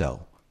must be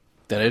so.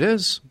 Then it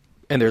is.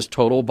 And there's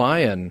total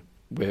buy-in,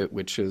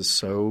 which is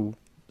so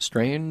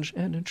strange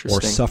and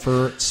interesting.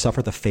 Or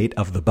suffer the fate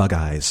of the Bug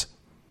Eyes.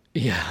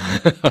 Yeah.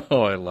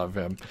 Oh, I love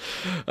him.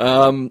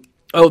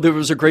 There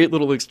was a great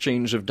little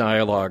exchange of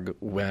dialogue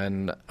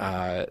when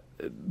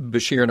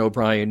Bashir and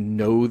O'Brien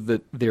know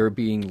that they're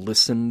being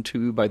listened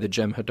to by the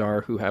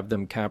Jem'Hadar who have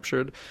them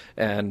captured,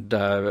 and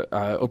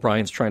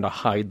O'Brien's trying to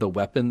hide the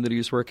weapon that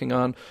he's working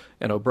on.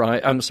 And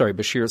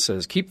Bashir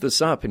says, "Keep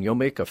this up, and you'll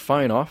make a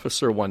fine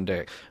officer one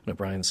day." And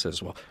O'Brien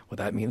says, "Well,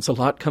 that means a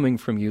lot coming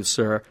from you,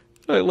 sir."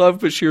 I love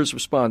Bashir's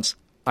response.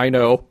 "I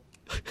know."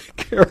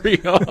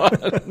 Carry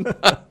on.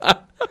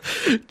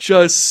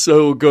 Just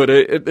so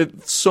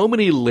good. So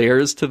many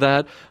layers to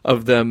that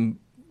of them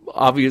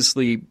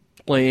obviously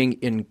playing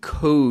in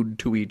code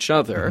to each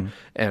other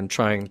and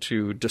trying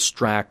to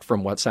distract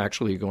from what's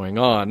actually going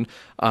on.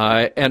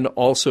 And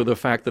also the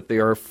fact that they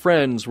are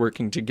friends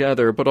working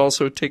together, but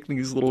also taking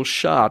these little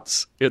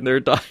shots in their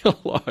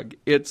dialogue.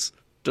 It's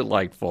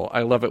delightful.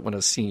 I love it when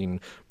a scene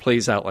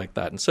plays out like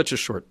that in such a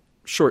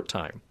short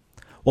time.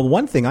 Well,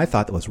 one thing I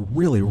thought that was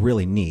really,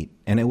 really neat,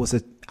 and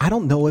I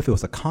don't know if it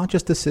was a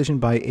conscious decision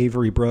by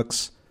Avery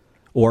Brooks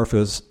or if it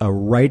was a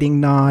writing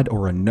nod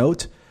or a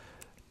note,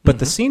 but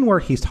the scene where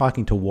he's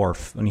talking to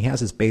Worf and he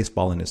has his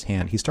baseball in his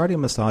hand, he's starting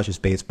to massage his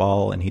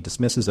baseball and he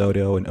dismisses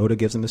Odo and Odo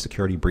gives him a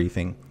security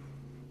briefing.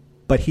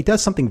 But he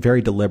does something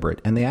very deliberate,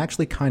 and they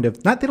actually they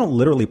don't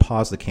literally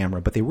pause the camera,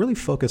 but they really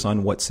focus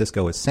on what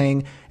Sisko is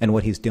saying and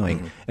what he's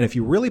doing. And if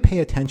you really pay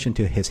attention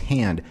to his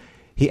hand,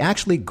 he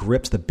actually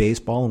grips the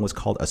baseball in what's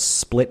called a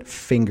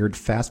split-fingered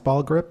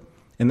fastball grip.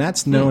 And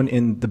that's known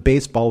in the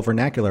baseball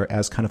vernacular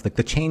as kind of like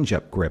the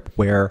change-up grip,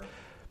 where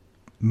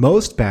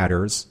most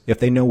batters, if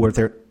they know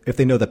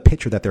the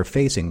pitcher that they're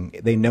facing,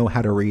 they know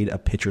how to read a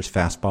pitcher's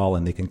fastball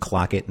and they can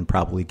clock it and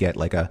probably get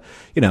like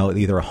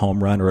either a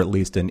home run or at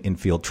least an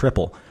infield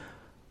triple.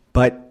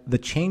 But the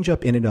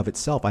change-up in and of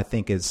itself, I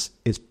think, is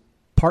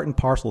part and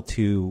parcel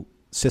to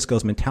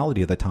Sisko's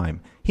mentality at the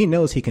time. He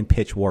knows he can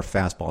pitch Worf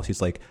fastballs.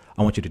 He's like,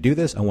 I want you to do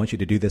this. I want you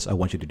to do this. I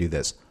want you to do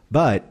this.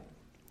 But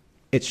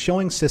it's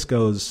showing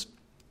Sisko's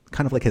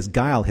kind of like his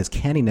guile, his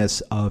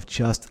canniness of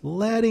just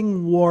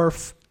letting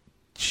Worf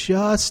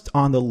just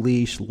on the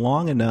leash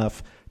long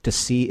enough to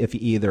see if he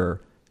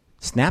either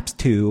snaps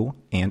to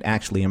and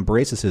actually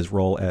embraces his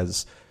role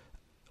as,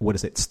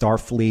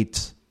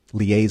 Starfleet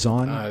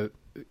liaison?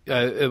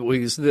 It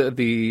was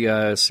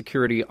the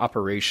security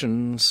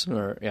operations,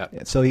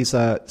 So he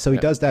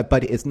does that,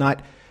 but it's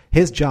not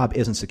his job.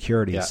 Isn't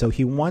security? Yeah. So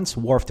he wants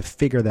Worf to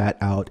figure that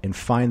out and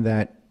find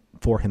that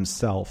for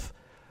himself.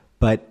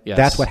 But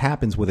that's what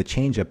happens with a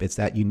changeup. It's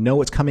that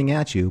it's coming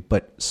at you,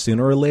 but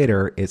sooner or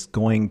later it's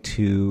going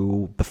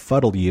to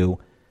befuddle you,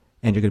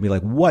 and you're going to be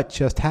like, "What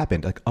just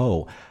happened?" Like,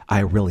 "Oh, I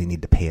really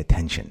need to pay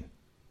attention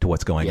to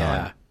what's going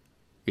on."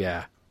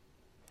 Yeah.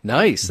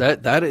 Nice.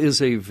 That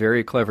is a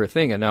very clever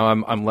thing. And now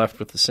I'm left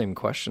with the same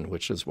question,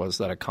 which is, was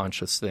that a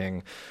conscious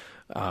thing?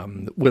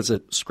 Was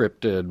it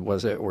scripted?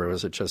 Or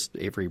was it just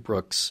Avery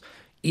Brooks?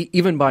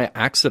 Even by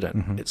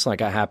accident, it's like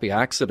a happy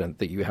accident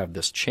that you have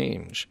this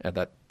change,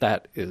 and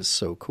that is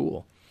so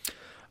cool.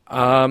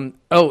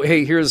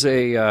 Hey, here's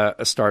a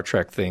Star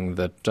Trek thing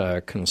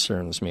that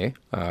concerns me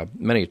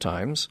many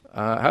times.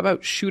 How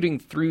about shooting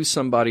through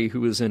somebody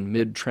who is in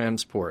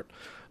mid-transport?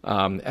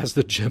 As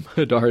the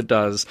Jem'Hadar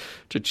does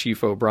to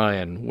Chief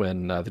O'Brien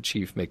when the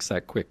Chief makes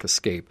that quick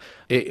escape.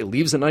 It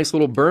leaves a nice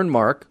little burn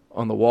mark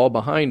on the wall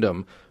behind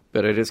him,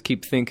 but I just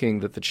keep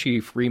thinking that the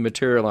Chief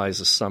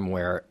rematerializes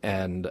somewhere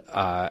and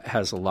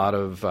has a lot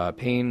of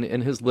pain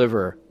in his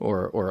liver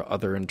or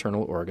other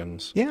internal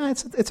organs. Yeah,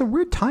 it's a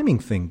weird timing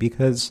thing,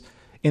 because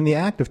in the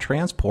act of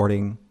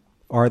transporting,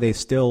 are they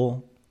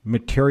still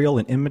material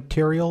and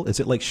immaterial? Is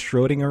it like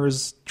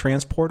Schrodinger's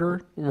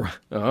transporter? Oh,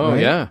 right?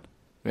 Yeah.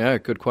 Yeah,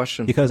 good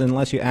question. Because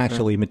unless you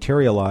actually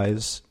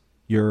materialize,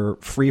 you're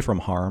free from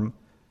harm.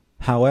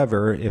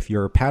 However, if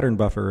your pattern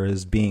buffer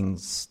is being,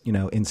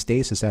 in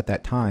stasis at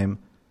that time,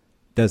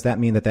 does that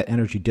mean that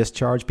energy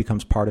discharge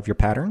becomes part of your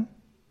pattern?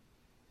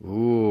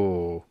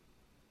 Ooh,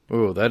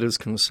 that is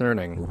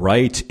concerning.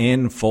 Write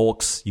in,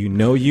 folks. You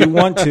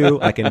want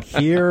to. I can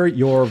hear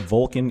your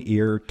Vulcan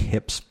ear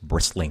tips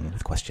bristling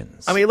with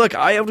questions. I mean, look,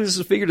 I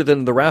always figured that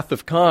in The Wrath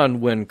of Khan,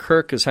 when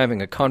Kirk is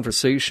having a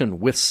conversation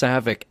with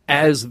Saavik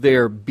as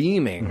they're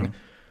beaming,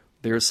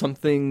 there's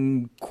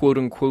something,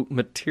 quote-unquote,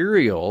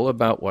 material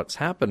about what's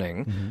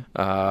happening.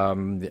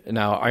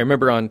 Now, I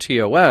remember on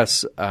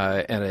TOS,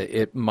 and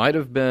it might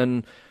have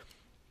been,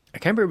 I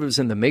can't remember if it was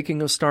in the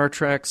making of Star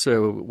Trek,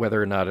 so whether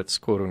or not it's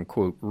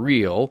quote-unquote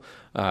real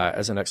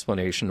as an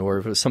explanation, or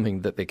if it was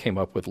something that they came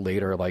up with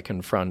later, like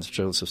in Franz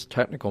Joseph's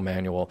technical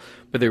manual.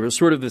 But there was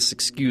sort of this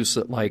excuse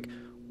that, like,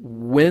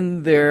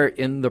 when they're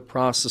in the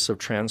process of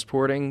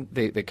transporting,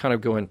 they kind of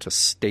go into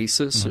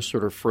stasis, or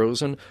sort of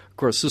frozen. Of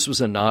course, this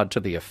was a nod to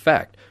the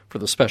effect. For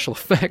the special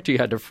effect, you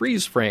had to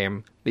freeze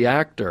frame the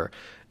actor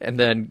and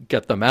then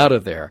get them out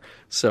of there.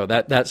 So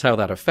that's how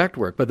that effect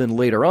worked. But then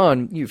later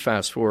on, you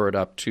fast forward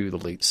up to the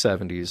late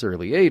 70s,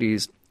 early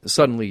 80s,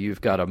 suddenly you've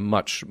got a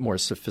much more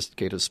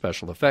sophisticated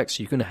special effects.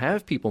 You can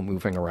have people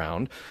moving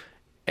around,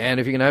 and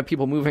if you can have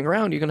people moving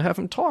around, you can have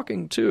them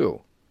talking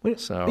too.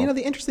 So,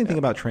 the interesting thing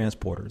about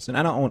transporters, and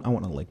I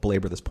want to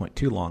belabor this point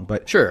too long,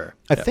 but sure,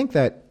 I think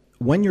that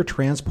when you're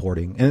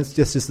transporting, and it's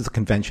just this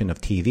convention of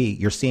TV,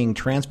 you're seeing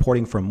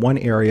transporting from one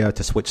area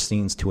to switch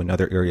scenes to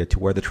another area to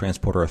where the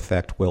transporter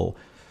effect will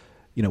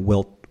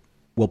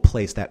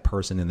place that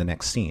person in the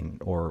next scene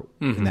or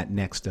in that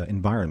next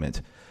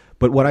environment.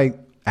 But what I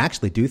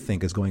actually do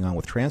think is going on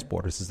with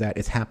transporters is that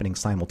it's happening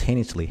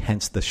simultaneously,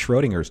 hence the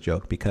Schrodinger's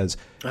joke, because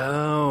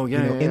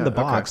in the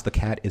box, the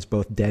cat is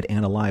both dead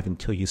and alive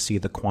until you see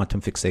the quantum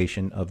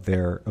fixation of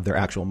their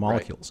actual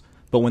molecules.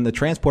 Right. But when the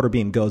transporter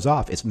beam goes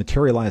off, it's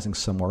materializing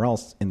somewhere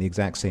else in the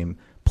exact same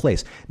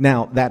place.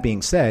 Now, that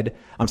being said,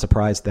 I'm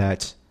surprised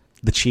that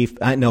the Chief,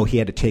 I know he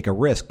had to take a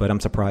risk, but I'm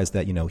surprised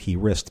that, he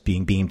risked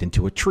being beamed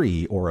into a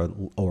tree or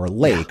a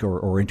lake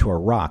or into a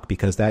rock,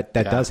 because that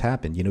does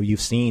happen.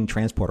 You've seen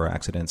transporter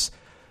accidents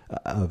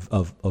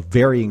of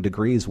varying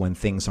degrees when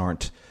things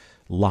aren't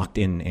locked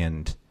in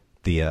and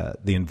the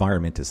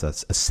environment is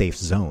a safe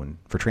zone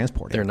for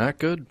transporting. They're not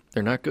good.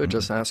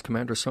 Just ask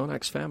Commander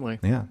Sonak's family.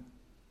 Yeah.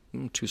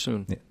 Too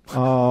soon. Yeah.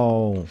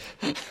 Oh,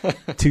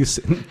 too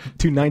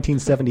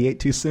 1978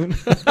 too soon?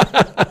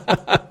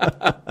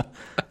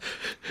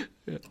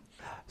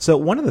 So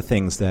one of the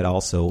things that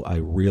also I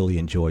really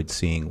enjoyed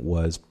seeing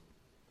was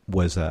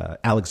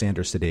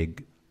Alexander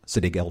Siddig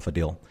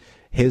El-Fadil.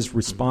 His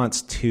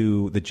response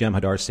to the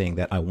Jem'Hadar saying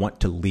that I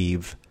want to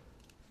leave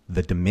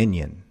the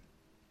Dominion.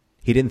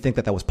 He didn't think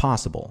that was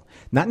possible.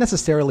 Not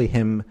necessarily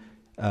him,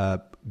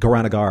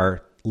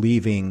 Garanagar,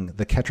 leaving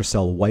the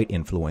Ketracel white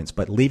influence,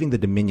 but leaving the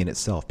Dominion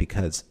itself,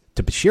 because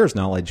to Bashir's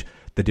knowledge,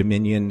 the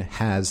Dominion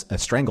has a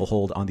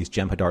stranglehold on these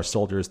Jem'Hadar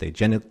soldiers. They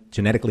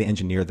genetically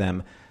engineer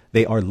them.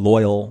 They are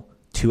loyal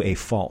to a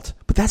fault.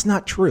 But that's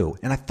not true.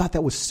 And I thought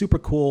that was super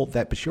cool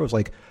that Bashir was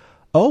like,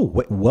 oh,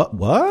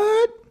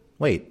 what?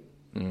 Wait,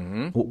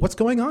 What's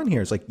going on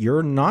here? It's like,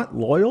 you're not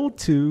loyal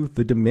to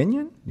the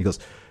Dominion? He goes,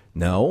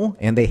 no.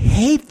 And they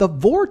hate the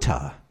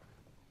Vorta.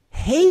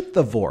 Hate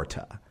the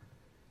Vorta.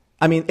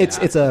 I mean, it's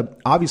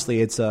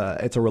obviously it's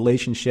a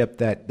relationship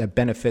that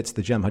benefits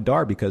the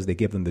Jem'Hadar because they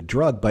give them the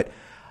drug. But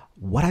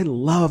what I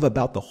love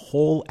about the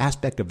whole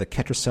aspect of the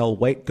Ketracel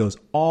White goes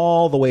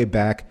all the way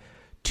back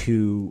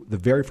to the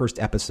very first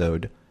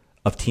episode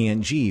of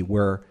TNG,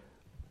 where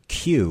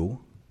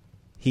Q,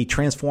 he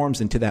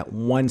transforms into that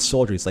one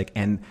soldier. He's like,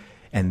 and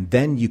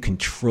then you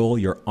control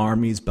your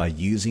armies by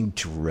using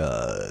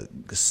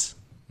drugs.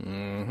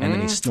 And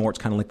then he snorts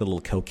kind of like the little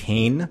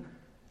cocaine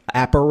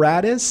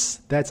apparatus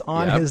that's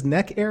on his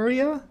neck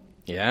area.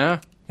 Yeah.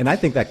 And I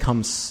think that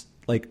comes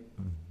like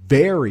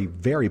very,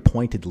 very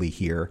pointedly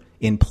here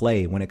in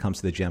play when it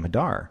comes to the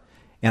Jem'Hadar.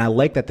 And I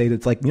like that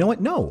it's like, you know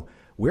what? No,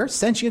 we're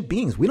sentient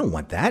beings. We don't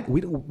want that.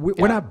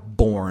 We're not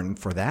born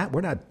for that.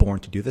 We're not born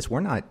to do this.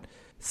 We're not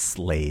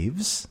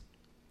slaves.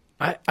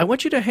 I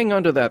want you to hang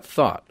on to that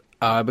thought.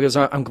 Because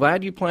I'm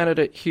glad you planted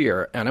it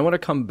here, and I want to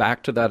come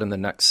back to that in the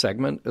next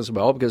segment as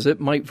well, because it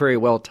might very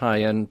well tie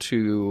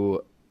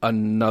into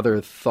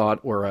another thought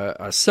or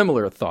a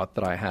similar thought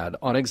that I had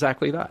on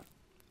exactly that.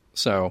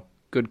 So,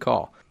 good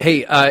call.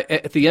 Hey,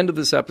 at the end of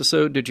this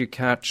episode, did you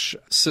catch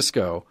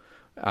Sisko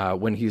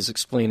when he's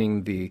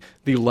explaining the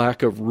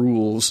lack of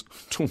rules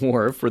to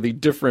Worf, or the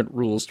different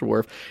rules to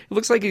Worf? It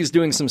looks like he's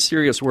doing some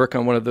serious work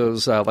on one of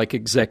those like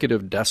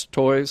executive desk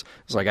toys.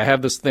 It's like, I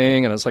have this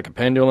thing, and it's like a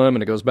pendulum,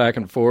 and it goes back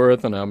and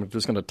forth, and I'm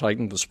just going to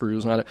tighten the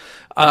screws on it.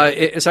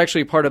 It's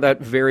actually part of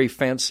that very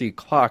fancy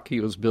clock he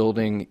was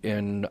building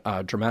in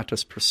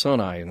Dramatis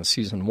Personae in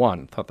season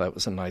 1. Thought that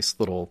was a nice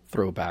little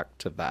throwback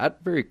to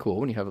that. Very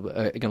cool when you have,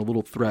 again, a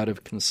little thread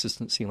of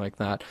consistency like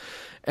that.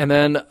 And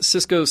then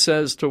Sisko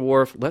says to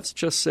Worf, let's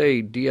just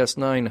say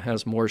DS9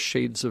 has more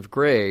shades of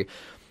gray.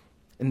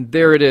 And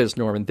there it is,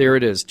 Norman. There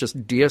it is.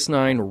 Just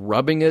DS9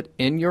 rubbing it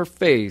in your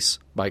face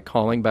by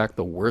calling back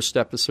the worst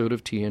episode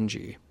of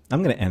TNG.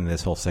 I'm going to end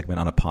this whole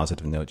segment on a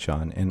positive note,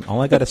 Sean. And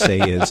all I got to say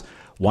is,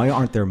 why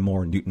aren't there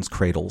more Newton's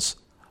cradles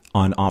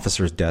on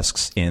officers'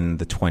 desks in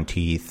the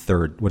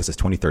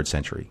 23rd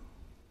century?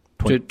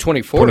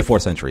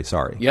 24th century,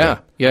 sorry. Yeah.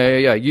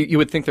 You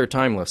would think they're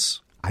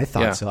timeless. I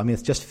thought so. I mean,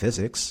 it's just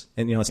physics.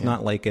 And, it's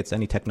not like it's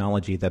any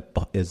technology that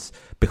is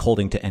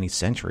beholding to any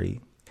century.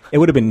 It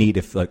would have been neat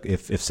if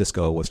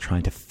Sisko was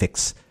trying to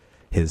fix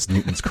his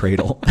Newton's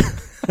cradle.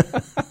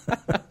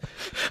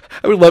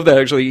 I would love that,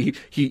 actually.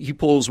 He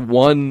pulls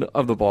one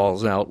of the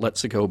balls out,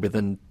 lets it go, but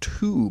then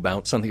two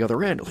bounce on the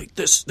other end. Like,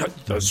 there's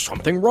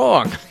something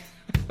wrong.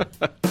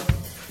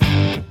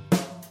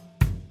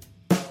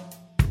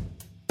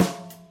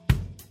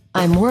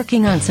 I'm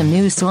working on some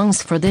new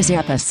songs for this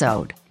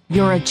episode.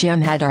 You're a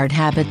Jem'Hadar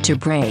habit to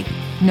break.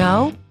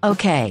 No?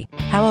 Okay.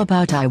 How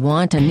about I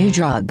want a new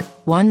drug?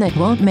 One that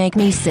won't make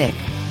me sick.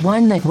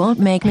 One that won't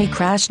make me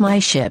crash my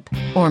ship.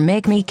 Or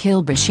make me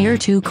kill Bashir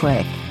too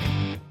quick.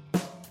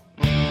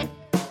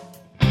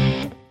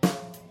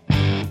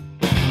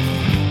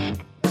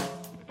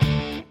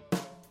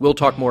 We'll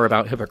talk more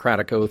about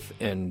Hippocratic Oath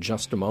in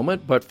just a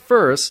moment, but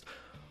first,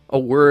 a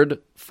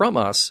word from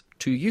us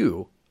to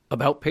you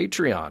about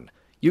Patreon.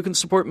 You can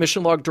support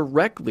Mission Log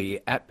directly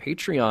at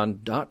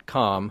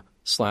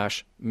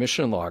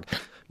patreon.com/missionlog.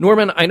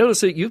 Norman, I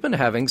noticed that you've been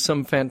having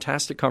some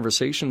fantastic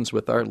conversations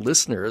with our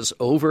listeners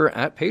over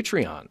at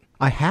Patreon.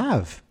 I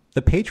have.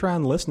 The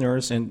Patreon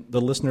listeners and the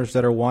listeners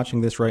that are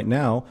watching this right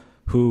now,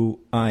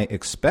 who I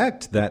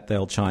expect that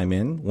they'll chime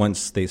in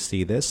once they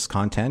see this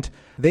content,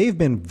 they've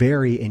been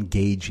very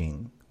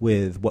engaging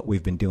with what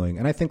we've been doing.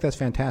 And I think that's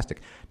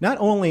fantastic. Not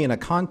only in a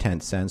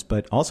content sense,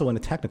 but also in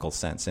a technical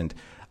sense. And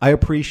I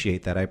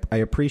appreciate that. I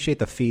appreciate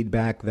the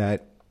feedback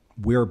that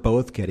we're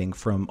both getting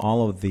from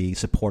all of the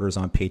supporters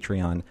on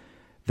Patreon.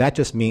 That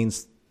just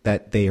means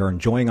that they are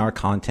enjoying our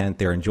content.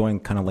 They're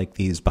enjoying kind of like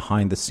these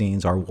behind the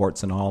scenes, our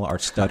warts and all, our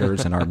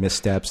stutters and our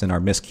missteps and our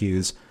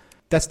miscues.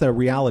 That's the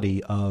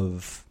reality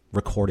of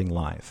recording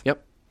live.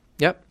 Yep.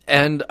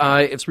 And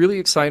it's really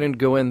exciting to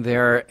go in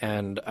there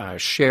and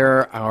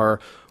share our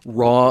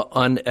raw,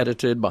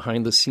 unedited,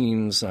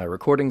 behind-the-scenes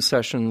recording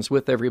sessions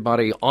with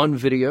everybody on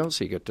video,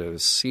 so you get to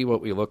see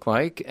what we look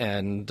like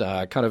and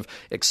kind of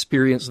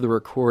experience the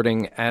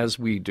recording as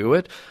we do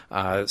it.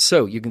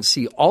 So you can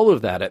see all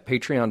of that at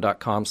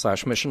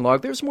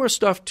patreon.com/missionlog. There's more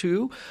stuff,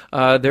 too.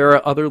 There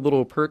are other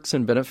little perks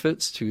and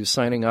benefits to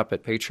signing up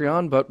at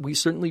Patreon, but we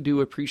certainly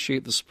do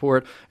appreciate the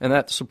support, and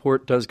that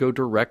support does go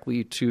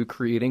directly to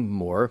creating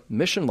more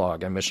Mission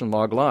Log and Mission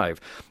Log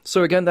Live.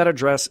 So again, that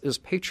address is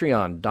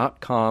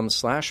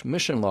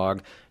patreon.com/missionlog,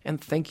 and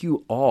thank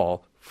you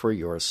all for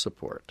your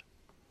support.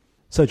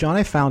 So, John,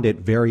 I found it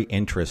very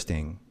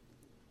interesting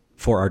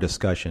for our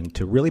discussion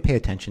to really pay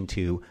attention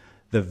to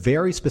the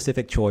very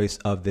specific choice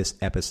of this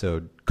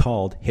episode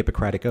called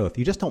Hippocratic Oath.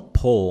 You just don't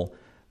pull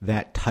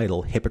that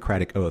title,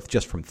 Hippocratic Oath,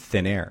 just from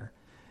thin air.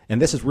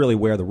 And this is really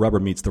where the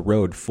rubber meets the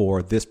road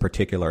for this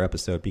particular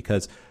episode,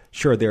 because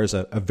sure, there's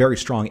a very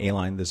strong A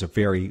line. There's a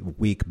very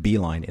weak B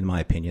line, in my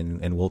opinion,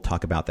 and we'll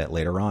talk about that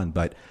later on.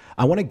 But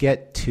I want to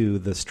get to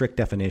the strict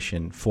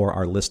definition for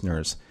our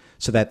listeners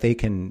so that they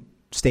can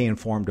stay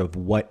informed of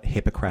what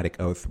Hippocratic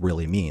Oath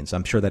really means.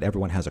 I'm sure that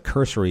everyone has a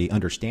cursory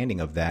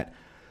understanding of that.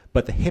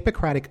 But the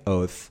Hippocratic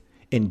Oath,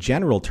 in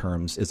general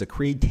terms, is a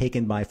creed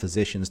taken by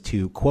physicians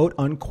to, quote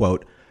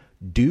unquote,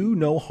 do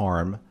no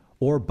harm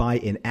or by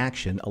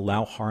inaction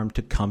allow harm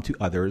to come to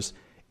others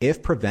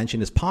if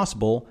prevention is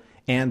possible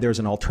and there's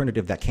an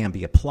alternative that can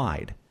be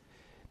applied.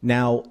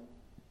 Now,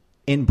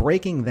 in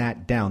breaking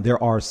that down,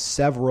 there are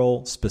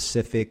several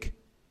specific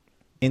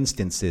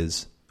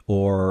instances,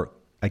 or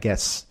I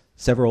guess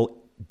several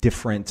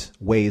different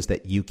ways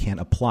that you can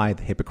apply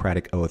the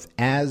Hippocratic Oath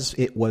as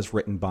it was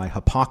written by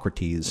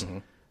Hippocrates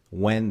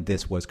when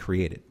this was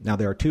created. Now,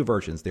 there are two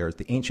versions. There's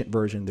the ancient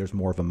version. There's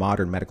more of a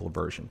modern medical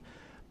version.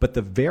 But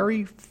the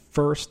very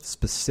first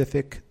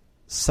specific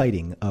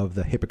citing of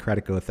the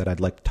Hippocratic Oath that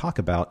I'd like to talk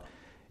about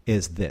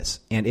is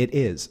this, and it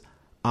is,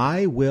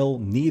 I will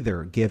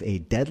neither give a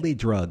deadly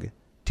drug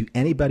to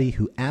anybody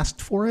who asked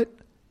for it,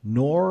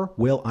 nor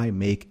will I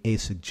make a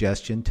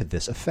suggestion to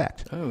this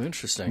effect. Oh,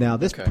 interesting. Now,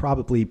 this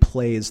probably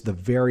plays the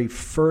very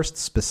first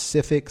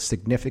specific,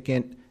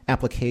 significant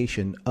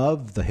application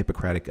of the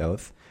Hippocratic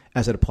Oath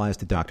as it applies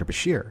to Dr.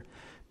 Bashir,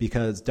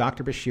 because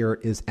Dr.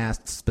 Bashir is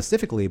asked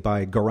specifically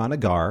by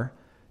Garanagar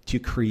to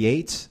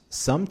create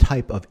some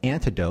type of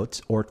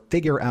antidote or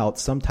figure out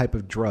some type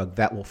of drug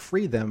that will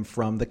free them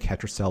from the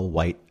Ketracel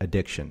White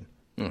addiction.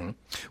 Mm-hmm.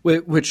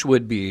 Which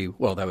would be,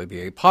 well, that would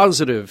be a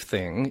positive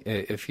thing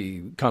if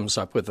he comes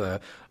up with a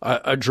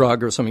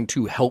drug or something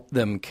to help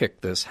them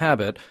kick this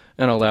habit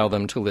and allow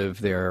them to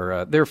live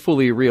their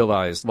fully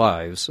realized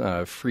lives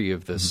free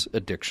of this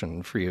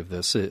addiction, free of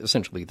this,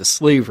 essentially the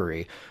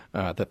slavery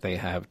that they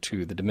have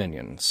to the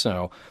Dominion.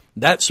 So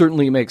that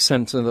certainly makes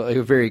sense,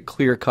 a very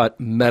clear-cut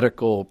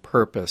medical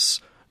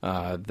purpose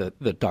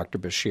that Dr.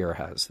 Bashir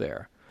has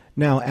there.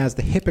 Now, as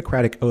the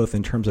Hippocratic Oath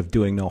in terms of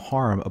doing no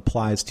harm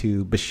applies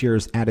to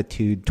Bashir's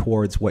attitude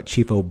towards what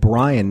Chief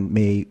O'Brien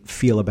may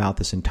feel about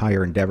this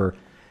entire endeavor,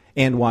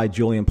 and why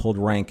Julian pulled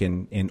rank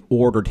and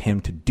ordered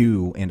him to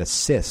do and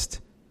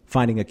assist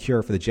finding a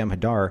cure for the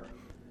Jem'Hadar,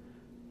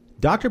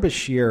 Dr.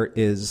 Bashir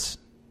is,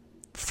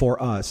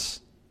 for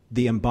us,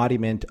 the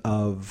embodiment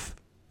of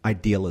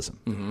idealism.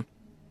 Mm-hmm.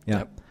 Yeah.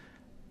 Yep.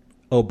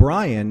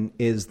 O'Brien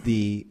is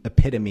the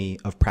epitome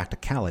of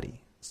practicality.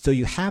 So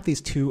you have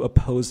these two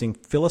opposing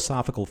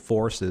philosophical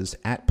forces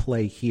at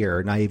play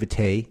here,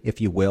 naivete, if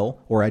you will,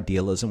 or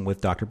idealism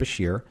with Dr.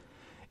 Bashir,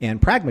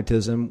 and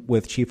pragmatism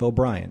with Chief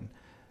O'Brien.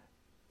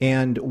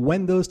 And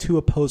when those two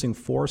opposing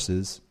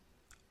forces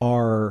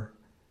are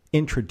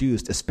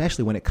introduced,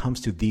 especially when it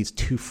comes to these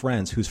two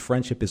friends whose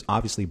friendship is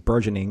obviously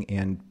burgeoning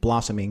and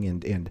blossoming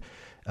and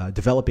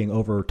developing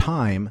over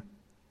time,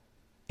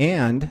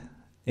 and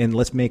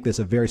let's make this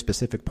a very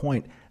specific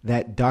point,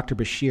 that Dr.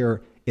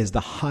 Bashir is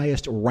the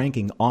highest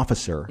ranking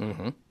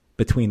officer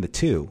between the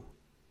two,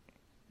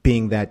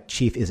 being that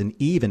Chief isn't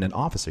even an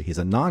officer. He's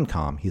a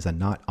non-com. He's a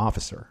not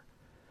officer.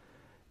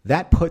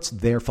 That puts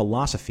their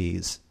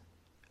philosophies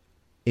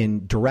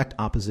in direct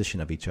opposition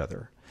of each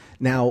other.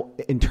 Now,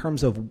 in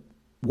terms of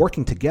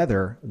working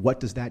together, what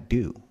does that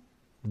do?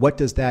 What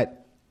does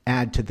that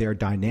add to their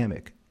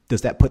dynamic?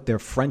 Does that put their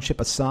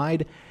friendship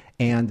aside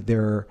and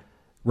their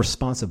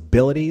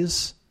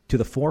responsibilities to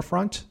the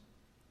forefront?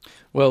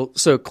 Well,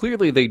 so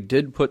clearly they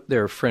did put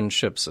their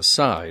friendships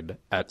aside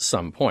at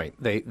some point.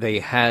 They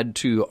had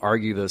to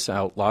argue this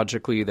out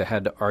logically. They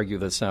had to argue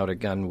this out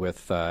again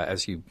with,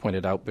 as you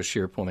pointed out,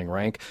 Bashir pulling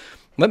rank.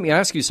 Let me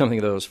ask you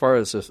something, though, as far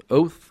as this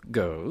oath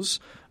goes,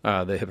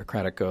 the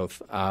Hippocratic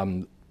Oath.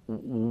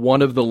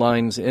 One of the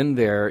lines in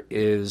there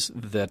is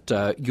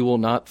that you will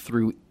not,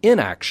 through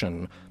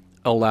inaction,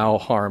 allow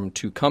harm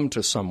to come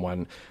to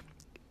someone.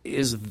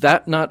 Is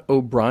that not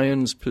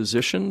O'Brien's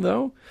position,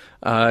 though?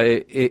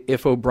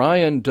 If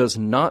O'Brien does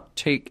not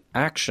take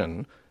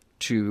action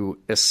to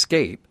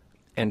escape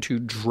and to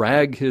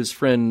drag his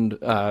friend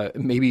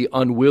maybe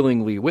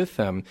unwillingly with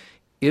them,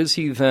 is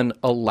he then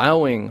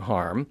allowing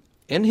harm?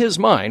 In his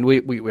mind,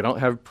 we don't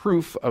have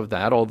proof of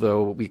that,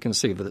 although we can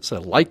say that it's a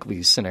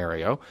likely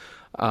scenario.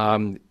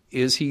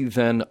 Is he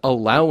then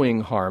allowing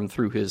harm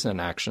through his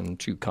inaction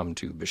to come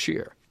to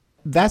Bashir?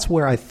 That's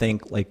where I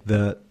think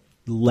the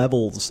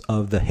levels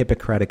of the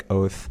Hippocratic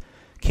Oath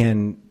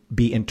can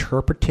be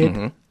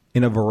interpreted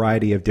in a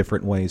variety of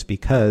different ways,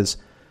 because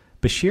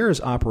Bashir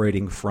is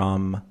operating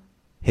from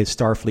his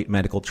Starfleet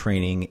medical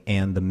training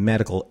and the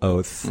medical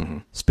oath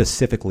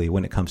specifically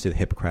when it comes to the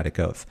Hippocratic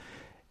Oath.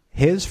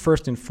 His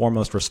first and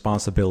foremost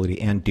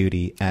responsibility and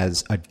duty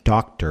as a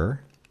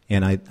doctor,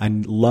 and I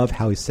love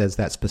how he says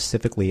that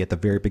specifically at the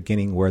very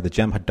beginning, where the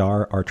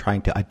Jem'Hadar are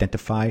trying to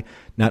identify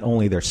not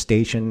only their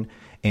station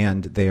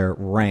and their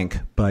rank,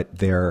 but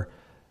their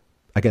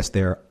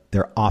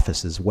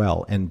office as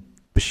well. And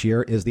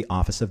Bashir is the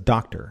office of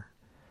doctor.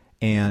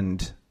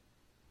 And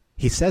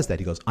he says that.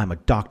 He goes, I'm a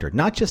doctor,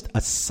 not just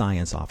a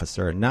science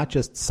officer, not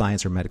just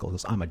science or medical. He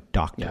goes, I'm a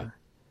doctor. Yeah.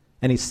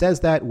 And he says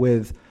that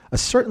with a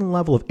certain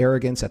level of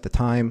arrogance at the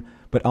time,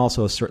 but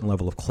also a certain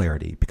level of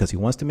clarity, because he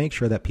wants to make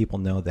sure that people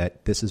know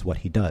that this is what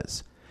he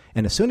does.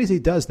 And as soon as he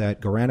does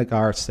that,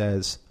 Garanagar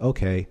says,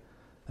 okay,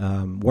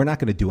 we're not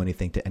going to do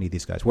anything to any of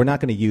these guys. We're not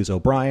going to use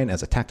O'Brien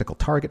as a tactical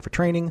target for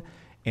training,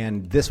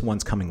 and this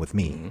one's coming with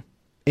me. Mm-hmm.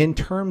 In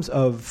terms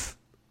of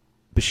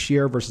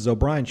Bashir versus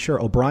O'Brien,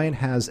 sure, O'Brien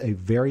has a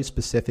very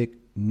specific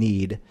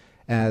need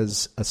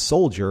as a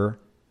soldier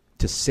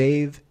to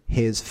save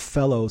his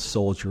fellow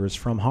soldiers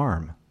from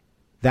harm.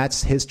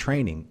 That's his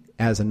training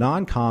as a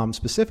non-com,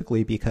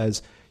 specifically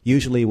because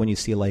usually when you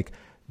see like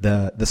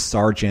the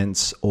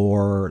sergeants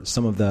or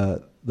some of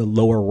the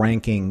lower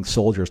ranking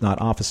soldiers, not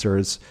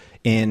officers,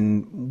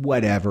 in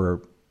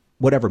whatever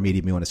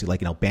medium you want to see,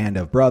 like, Band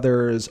of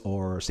Brothers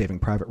or Saving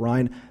Private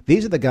Ryan,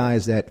 these are the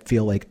guys that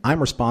feel like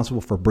I'm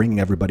responsible for bringing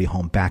everybody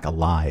home back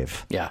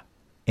alive. Yeah.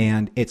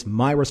 And it's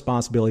my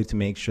responsibility to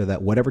make sure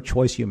that whatever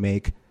choice you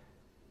make,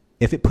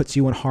 if it puts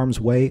you in harm's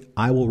way,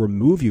 I will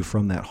remove you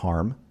from that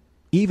harm,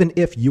 even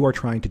if you are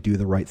trying to do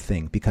the right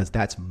thing, because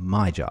that's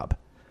my job.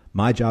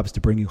 My job is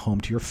to bring you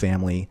home to your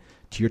family,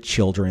 to your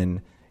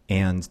children,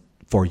 and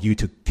for you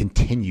to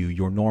continue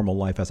your normal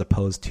life, as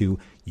opposed to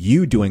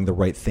you doing the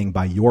right thing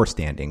by your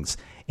standings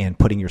and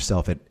putting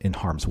yourself in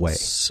harm's way.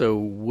 So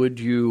would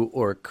you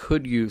or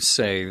could you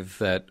say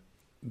that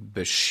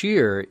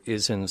Bashir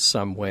is in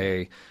some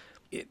way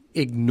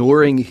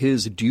ignoring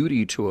his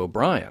duty to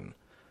O'Brien?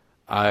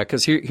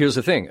 Because here's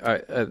the thing.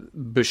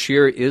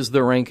 Bashir is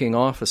the ranking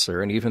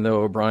officer, and even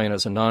though O'Brien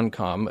is a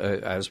non-com,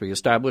 as we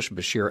established,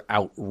 Bashir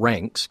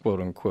outranks,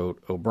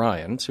 quote-unquote,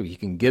 O'Brien, so he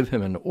can give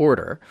him an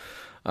order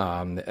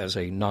as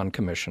a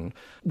non-commission.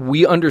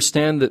 We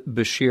understand that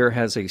Bashir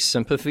has a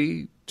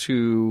sympathy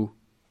to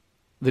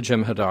the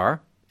Jem'Hadar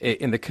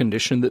in the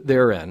condition that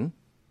they're in,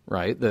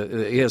 right?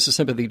 He has a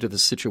sympathy to the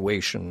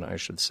situation, I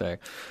should say.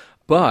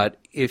 But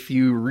if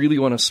you really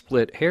want to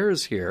split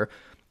hairs here,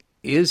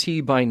 is he,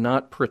 by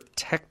not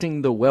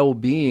protecting the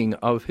well-being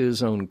of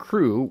his own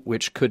crew,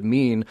 which could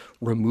mean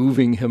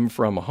removing him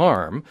from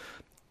harm,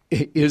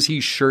 is he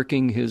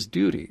shirking his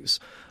duties?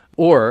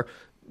 Or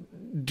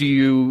do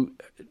you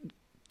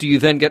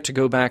then get to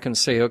go back and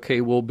say,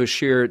 okay, well,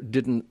 Bashir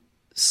didn't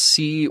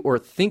see or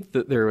think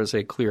that there was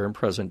a clear and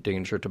present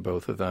danger to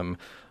both of them.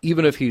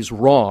 Even if he's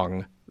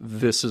wrong,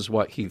 this is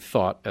what he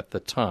thought at the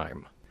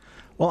time.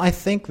 Well, I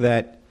think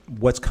that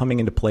what's coming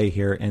into play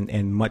here,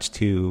 and much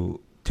to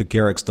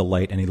Garrick's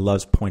delight, and he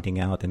loves pointing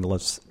out and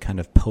loves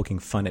kind of poking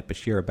fun at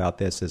Bashir about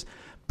this, is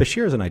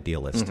Bashir is an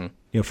idealist.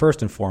 Mm-hmm.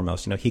 First and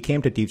foremost, he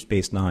came to Deep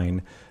Space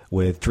Nine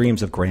with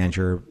dreams of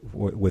grandeur,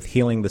 with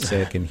healing the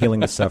sick and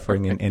healing the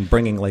suffering, and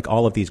bringing like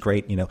all of these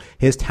great,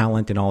 his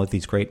talent and all of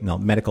these great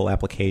medical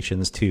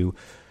applications to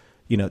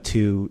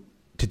do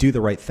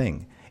the right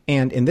thing.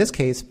 And in this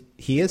case,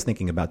 he is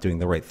thinking about doing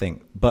the right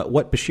thing. But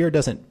what Bashir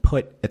doesn't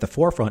put at the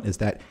forefront is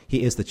that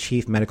he is the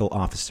chief medical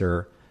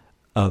officer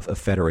of a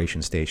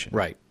Federation station.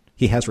 Right.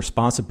 He has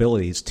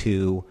responsibilities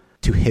to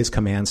his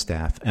command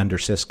staff under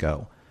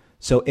Cisco.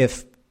 So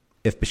if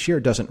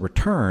Bashir doesn't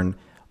return,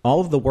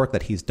 all of the work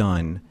that he's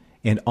done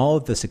and all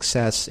of the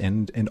success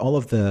and all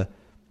of the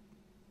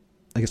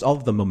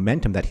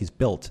momentum that he's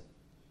built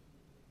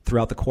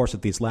throughout the course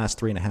of these last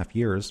 3.5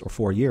 years or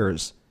 4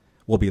 years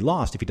will be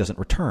lost if he doesn't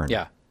return.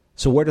 Yeah.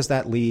 So where does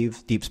that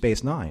leave Deep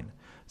Space Nine?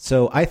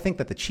 So I think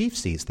that the chief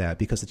sees that,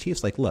 because the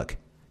chief's like, look,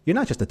 you're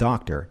not just a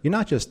doctor. You're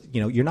not just,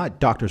 you're not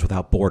Doctors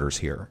Without Borders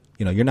here.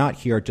 You're not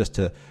here just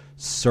to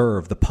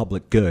serve the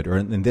public good, or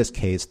in this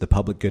case, the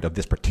public good of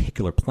this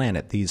particular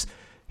planet, these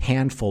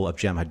handful of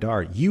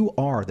Jem'Hadar. You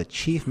are the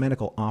chief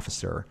medical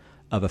officer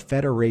of a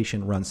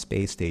Federation-run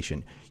space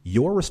station.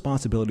 Your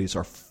responsibilities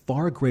are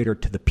far greater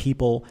to the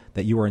people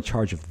that you are in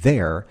charge of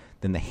there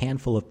than the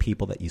handful of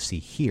people that you see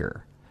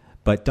here.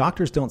 But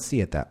doctors don't see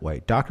it that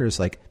way. Doctors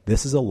like,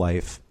 this is a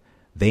life.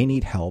 They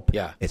need help.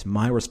 Yeah. It's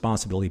my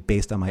responsibility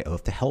based on my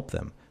oath to help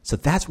them. So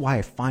that's why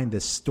I find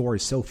this story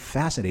so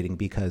fascinating,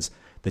 because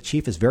the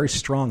chief is very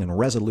strong and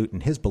resolute in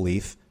his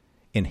belief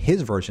in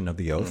his version of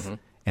the oath,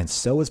 and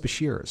so is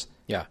Bashir's.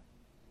 Yeah.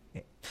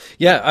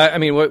 Yeah, I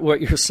mean,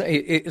 what you're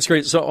saying, it's great.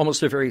 It's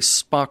almost a very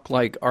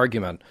Spock-like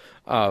argument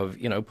of,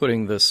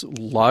 putting this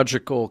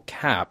logical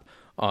cap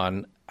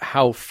on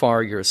how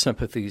far your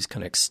sympathies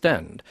can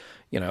extend.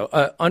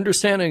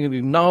 Understanding and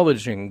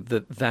acknowledging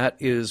that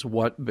is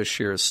what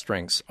Bashir's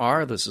strengths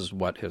are. This is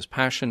what his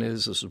passion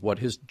is. This is what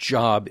his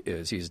job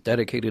is. He's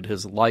dedicated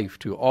his life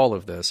to all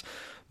of this.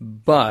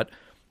 But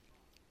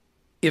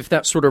if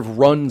that sort of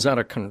runs out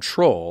of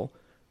control,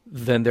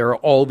 then there are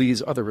all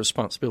these other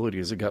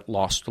responsibilities that get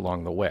lost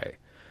along the way.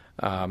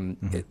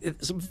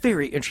 It's a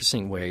very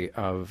interesting way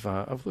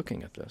of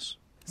looking at this.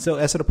 So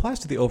as it applies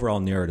to the overall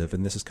narrative,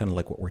 and this is kind of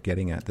like what we're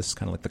getting at, this is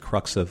kind of like the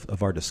crux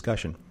of our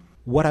discussion,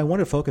 what I want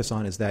to focus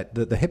on is that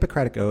the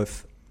Hippocratic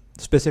Oath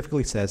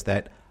specifically says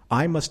that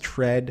I must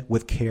tread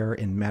with care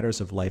in matters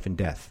of life and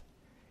death.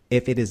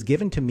 If it is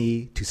given to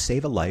me to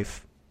save a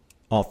life,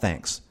 all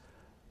thanks.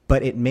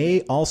 but it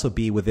may also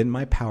be within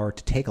my power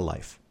to take a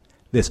life.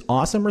 This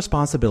awesome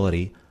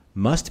responsibility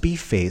must be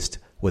faced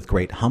with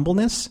great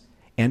humbleness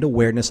and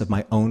awareness of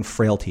my own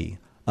frailty.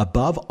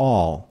 Above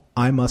all,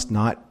 I must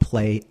not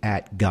play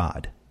at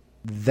God.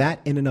 That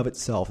in and of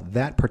itself,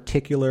 that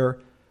particular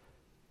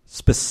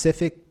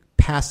specific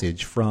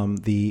passage from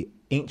the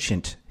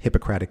ancient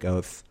Hippocratic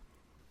Oath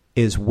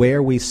is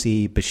where we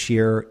see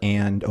Bashir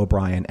and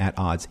O'Brien at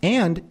odds.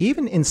 And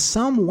even in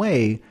some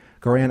way,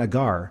 Garan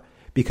Agar,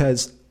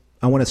 because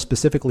I want to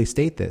specifically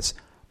state this.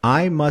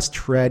 I must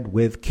tread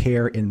with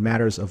care in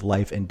matters of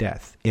life and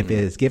death. If it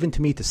is given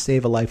to me to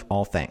save a life,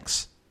 all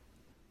thanks.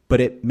 But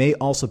it may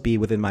also be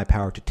within my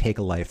power to take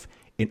a life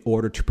in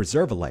order to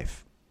preserve a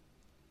life,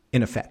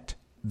 in effect.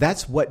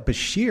 That's what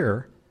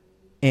Bashir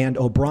and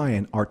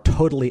O'Brien are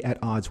totally at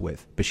odds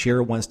with.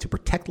 Bashir wants to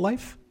protect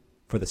life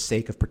for the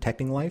sake of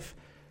protecting life.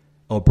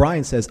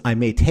 O'Brien says, I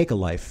may take a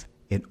life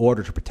in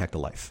order to protect a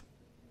life.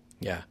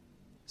 Yeah.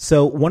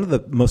 So one of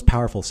the most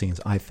powerful scenes,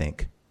 I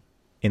think,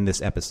 in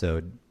this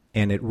episode,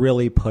 and it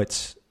really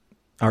puts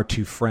our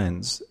two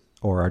friends,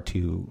 or our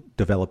two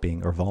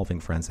developing or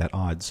evolving friends, at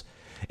odds,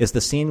 is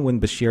the scene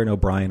when Bashir and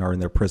O'Brien are in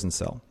their prison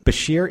cell.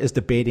 Bashir is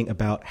debating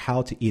about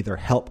how to either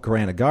help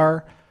Garan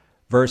Agar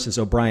versus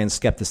O'Brien's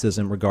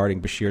skepticism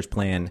regarding Bashir's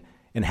plan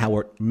and how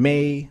it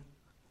may,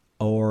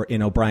 or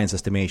in O'Brien's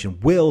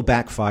estimation, will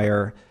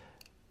backfire.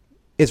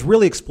 It's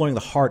really exploring the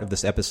heart of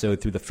this episode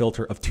through the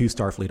filter of two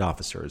Starfleet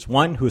officers.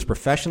 One who is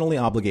professionally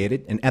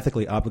obligated and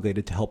ethically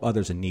obligated to help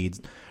others in need,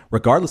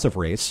 regardless of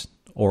race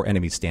or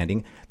enemy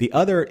standing. The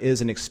other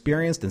is an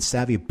experienced and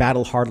savvy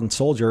battle-hardened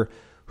soldier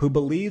who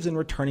believes in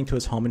returning to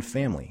his home and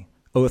family,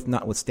 oath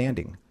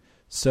notwithstanding.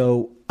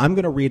 So I'm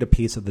going to read a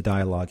piece of the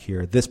dialogue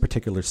here, this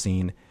particular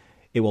scene.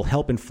 It will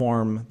help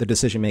inform the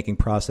decision-making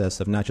process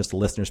of not just the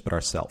listeners, but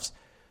ourselves.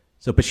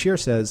 So Bashir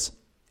says,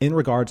 in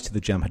regards to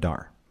the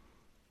Jem'Hadar,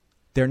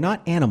 they're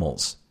not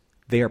animals.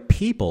 They are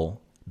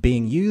people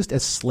being used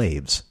as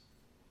slaves.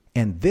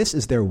 And this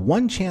is their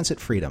one chance at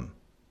freedom.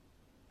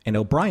 And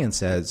O'Brien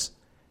says,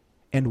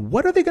 and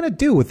what are they going to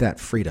do with that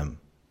freedom?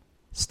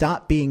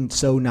 Stop being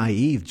so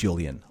naive,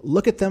 Julian.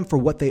 Look at them for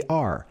what they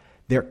are.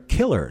 They're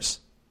killers.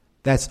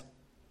 That's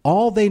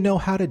all they know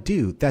how to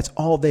do. That's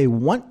all they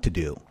want to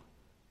do.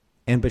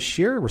 And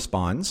Bashir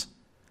responds,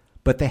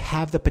 but they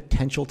have the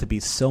potential to be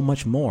so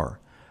much more.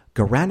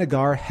 Garan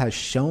Agar has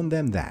shown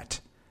them that.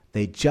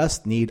 They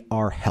just need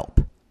our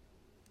help.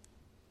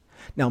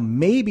 Now,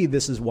 maybe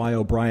this is why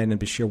O'Brien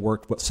and Bashir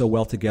worked so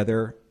well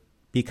together,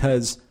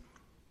 because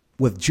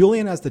with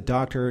Julian as the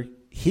doctor,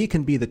 he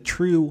can be the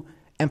true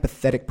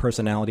empathetic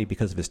personality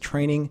because of his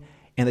training,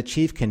 and the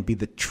chief can be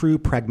the true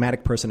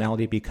pragmatic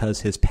personality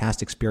because his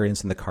past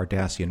experience in the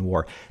Cardassian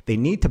War. They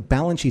need to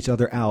balance each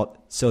other out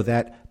so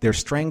that their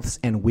strengths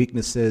and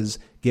weaknesses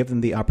give them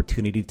the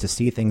opportunity to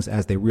see things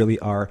as they really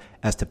are,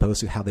 as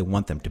opposed to how they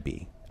want them to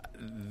be.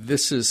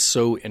 This is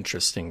so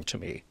interesting to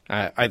me.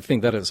 I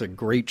think that is a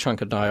great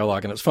chunk of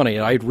dialogue, and it's funny,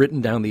 I'd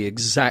written down the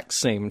exact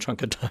same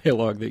chunk of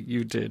dialogue that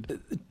you did.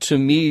 To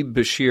me,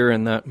 Bashir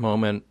in that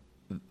moment,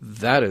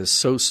 that is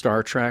so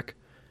Star Trek.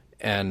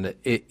 And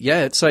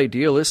it's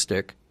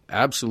idealistic,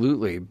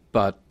 absolutely,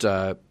 but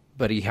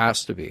he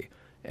has to be,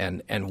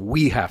 and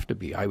we have to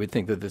be. I would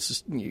think that this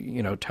is,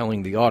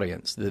 telling the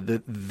audience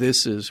that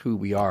this is who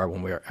we are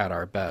when we're at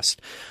our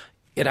best.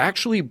 It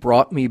actually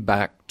brought me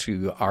back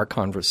to our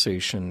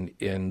conversation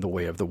in The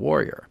Way of the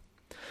Warrior,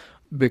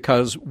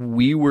 because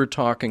we were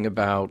talking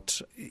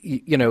about,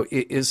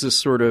 is this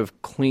sort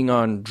of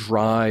Klingon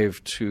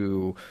drive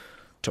to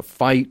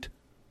fight,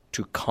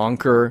 to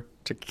conquer,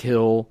 to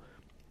kill.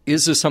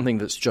 Is this something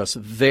that's just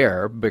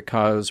there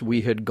because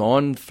we had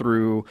gone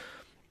through,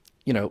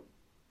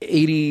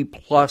 80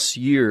 plus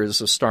years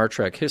of Star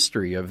Trek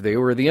history of they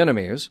were the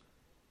enemies,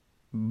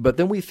 but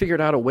then we figured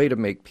out a way to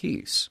make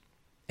peace.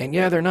 And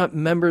yeah, they're not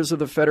members of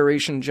the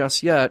Federation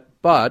just yet,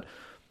 but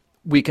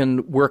we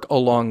can work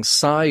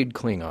alongside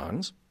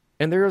Klingons.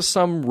 And there are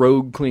some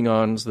rogue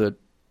Klingons that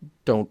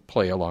don't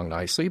play along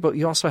nicely, but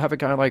you also have a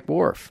guy like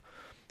Worf,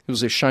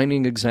 who's a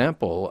shining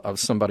example of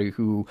somebody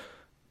who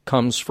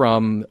comes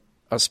from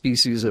a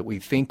species that we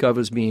think of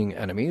as being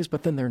enemies,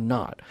 but then they're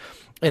not.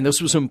 And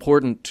this was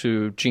important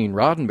to Gene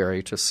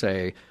Roddenberry to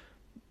say,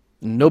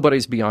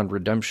 nobody's beyond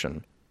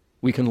redemption.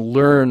 We can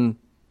learn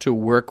to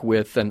work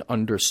with and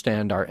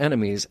understand our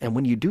enemies, and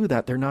when you do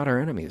that, they're not our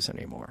enemies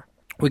anymore.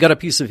 We got a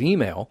piece of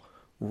email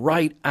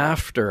right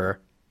after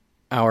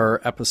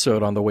our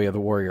episode on The Way of the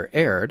Warrior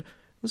aired.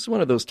 This is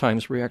one of those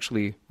times where we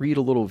actually read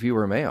a little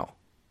viewer mail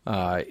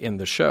in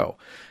the show.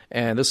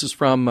 And this is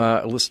from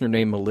a listener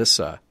named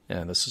Melissa,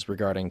 and this is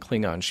regarding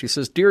Klingon. She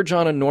says, Dear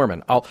John and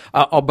Norman,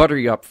 I'll butter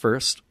you up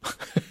first.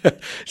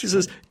 She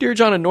says, Dear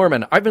John and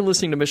Norman, I've been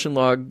listening to Mission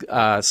Log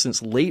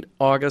since late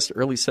August,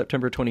 early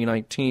September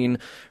 2019,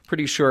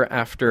 pretty sure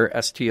after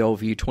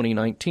STLV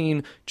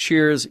 2019.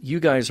 Cheers, you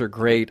guys are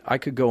great. I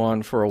could go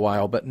on for a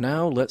while, but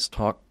now let's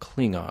talk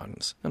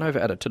Klingons. And I've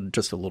edited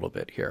just a little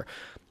bit here.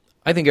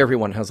 I think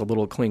everyone has a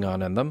little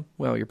Klingon in them.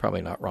 Well, you're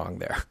probably not wrong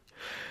there.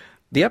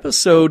 The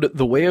episode,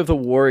 The Way of the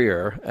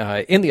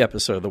Warrior, in the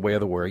episode, The Way of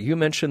the Warrior, you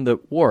mentioned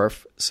that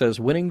Worf says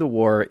winning the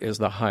war is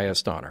the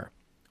highest honor.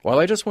 Well,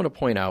 I just want to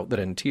point out that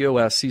in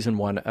TOS Season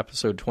 1,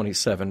 Episode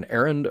 27,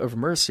 Errand of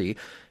Mercy,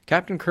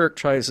 Captain Kirk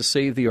tries to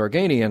save the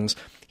Organians.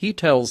 He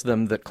tells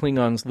them that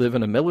Klingons live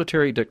in a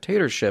military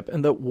dictatorship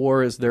and that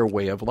war is their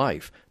way of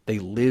life. They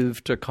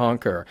live to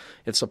conquer.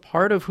 It's a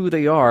part of who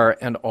they are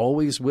and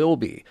always will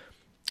be.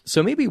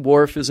 So maybe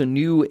Worf is a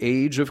new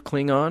age of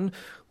Klingon.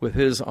 With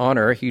his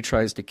honor, he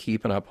tries to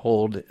keep and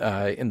uphold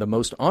in the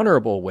most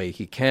honorable way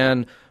he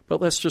can.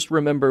 But let's just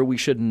remember we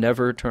should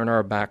never turn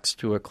our backs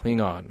to a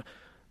Klingon.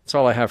 That's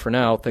all I have for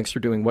now. Thanks for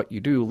doing what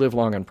you do. Live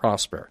long and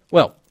prosper.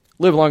 Well,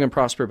 live long and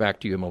prosper back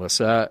to you,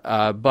 Melissa.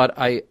 But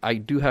I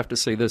do have to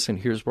say this, and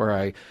here's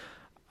where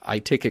I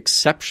take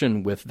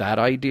exception with that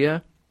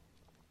idea,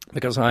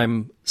 because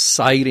I'm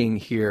siding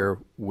here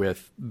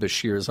with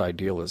Bashir's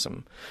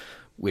idealism,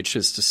 which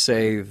is to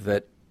say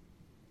that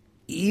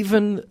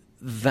even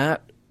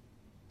that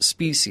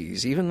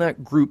species, even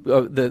that group,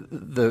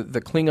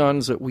 the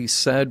Klingons that we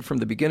said from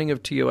the beginning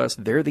of TOS,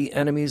 they're the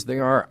enemies, they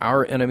are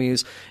our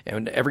enemies,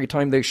 and every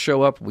time they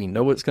show up, we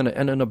know it's going to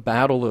end in a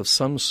battle of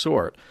some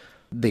sort.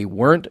 They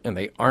weren't and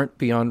they aren't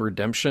beyond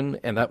redemption,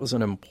 and that was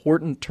an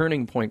important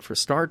turning point for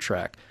Star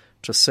Trek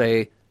to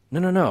say,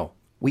 no,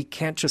 we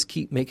can't just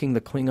keep making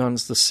the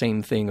Klingons the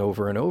same thing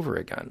over and over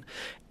again.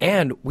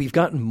 And we've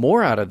gotten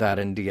more out of that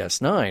in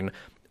DS9,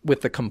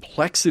 with the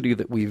complexity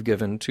that we've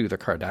given to the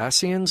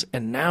Cardassians,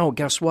 and now,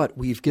 guess what?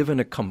 We've given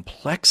a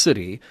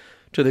complexity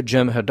to the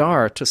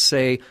Jem'Hadar to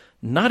say,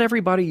 not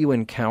everybody you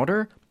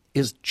encounter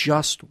is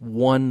just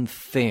one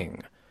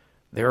thing.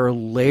 There are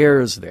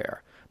layers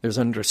there. There's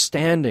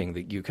understanding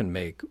that you can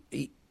make.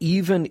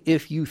 Even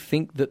if you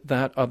think that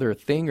that other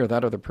thing or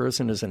that other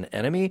person is an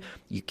enemy,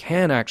 you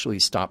can actually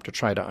stop to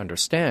try to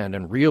understand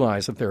and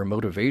realize that there are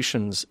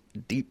motivations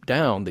deep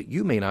down that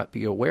you may not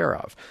be aware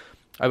of.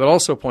 I would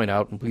also point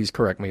out, and please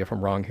correct me if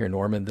I'm wrong here,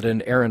 Norman, that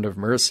in Errand of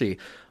Mercy,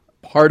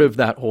 part of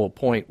that whole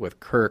point with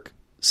Kirk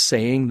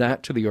saying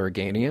that to the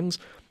Organians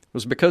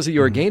was because the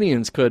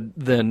Organians could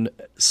then,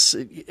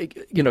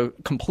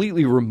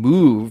 completely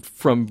removed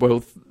from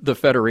both the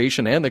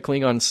Federation and the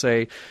Klingons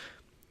say,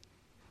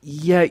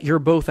 yeah, you're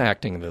both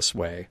acting this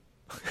way.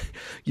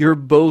 You're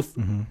both,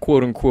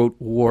 quote-unquote,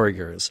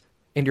 warriors,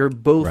 and you're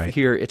both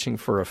here itching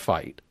for a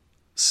fight.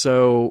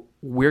 So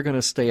we're going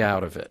to stay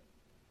out of it,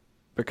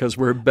 because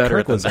we're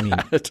better than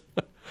that.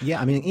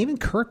 Even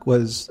Kirk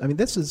was,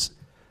 this is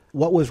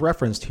what was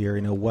referenced here,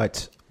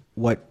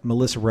 what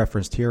Melissa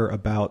referenced here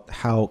about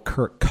how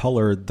Kirk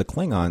colored the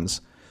Klingons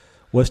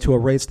was to a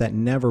race that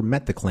never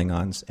met the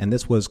Klingons. And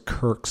this was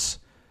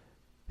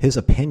his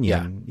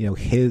opinion,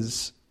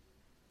 his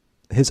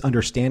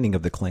understanding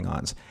of the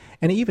Klingons.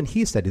 And even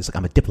he said, he's like,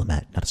 I'm a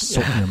diplomat, not a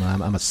soldier.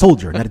 I'm a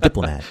soldier, not a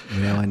diplomat,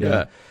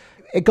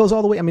 it goes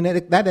all the way.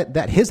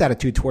 That his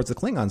attitude towards the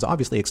Klingons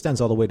obviously extends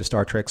all the way to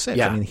Star Trek 6.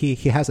 Yeah. He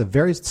has a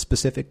very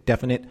specific,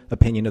 definite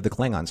opinion of the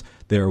Klingons.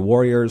 They're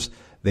warriors.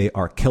 They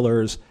are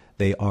killers.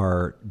 They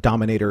are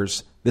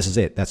dominators. This is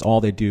it. That's all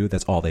they do.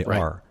 That's all they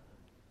are.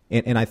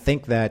 And I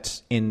think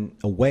that in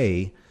a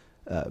way,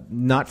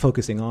 not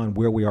focusing on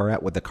where we are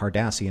at with the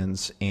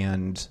Cardassians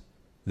and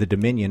the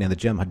Dominion and the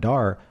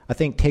Jem'Hadar, I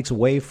think takes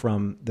away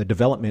from the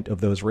development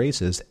of those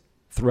races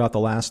throughout the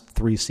last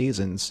 3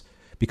 seasons,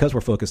 because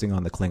we're focusing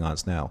on the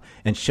Klingons now.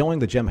 And showing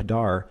the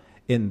Jem'Hadar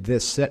in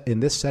this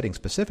setting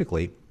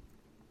specifically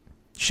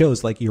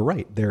shows, like, you're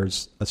right,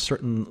 there's a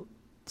certain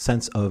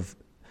sense of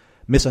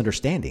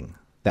misunderstanding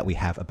that we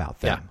have about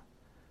them.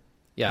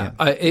 Yeah.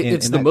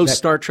 It's the most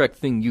Star Trek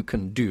thing you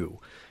can do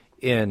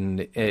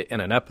in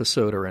an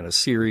episode or in a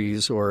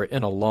series or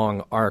in a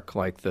long arc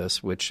like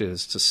this, which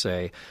is to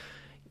say,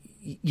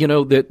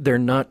 that they're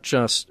not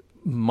just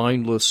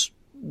mindless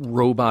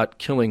robot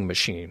killing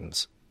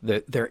machines.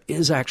 That there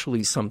is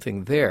actually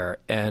something there,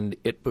 and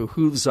it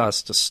behooves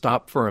us to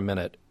stop for a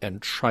minute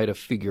and try to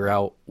figure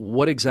out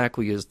what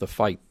exactly is the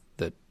fight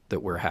that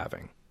we're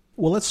having.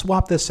 Well, let's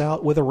swap this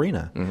out with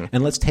Arena,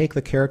 and let's take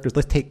the characters.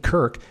 Let's take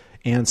Kirk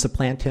and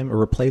supplant him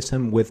or replace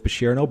him with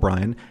Bashir and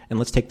O'Brien, and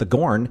let's take the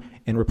Gorn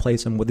and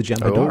replace him with the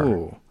Jem'Hadar.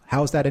 Oh.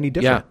 How is that any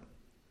different?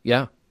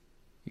 Yeah.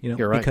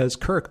 You're right. Because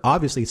Kirk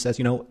obviously says,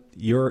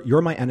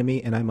 you're my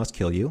enemy and I must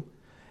kill you,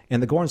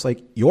 and the Gorn's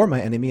like, you're my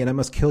enemy and I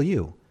must kill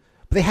you.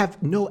 But they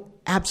have no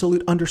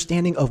absolute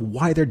understanding of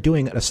why they're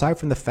doing it, aside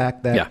from the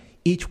fact that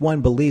each one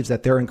believes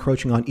that they're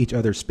encroaching on each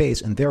other's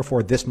space, and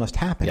therefore this must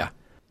happen. Yeah.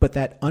 But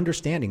that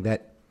understanding,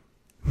 that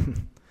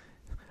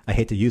I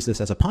hate to use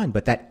this as a pun,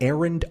 but that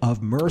errand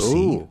of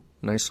mercy,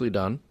 nicely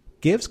done,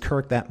 gives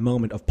Kirk that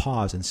moment of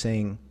pause and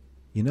saying,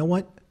 you know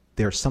what?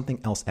 There's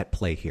something else at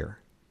play here.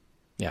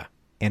 Yeah.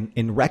 And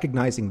in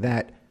recognizing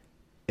that,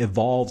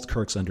 evolves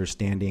Kirk's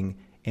understanding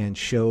and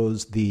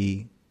shows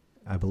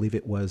I believe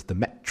it was the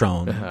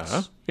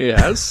Metrons.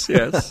 Yes.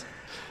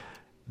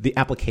 The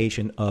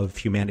application of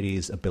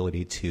humanity's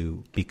ability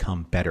to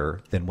become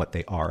better than what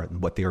they are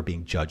and what they are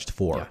being judged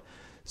for. Yeah.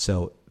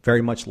 So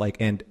very much like,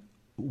 and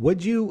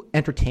would you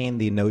entertain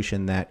the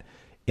notion that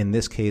In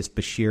this case,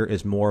 Bashir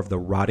is more of the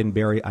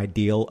Roddenberry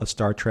ideal of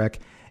Star Trek,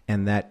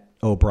 and that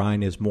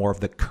O'Brien is more of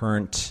the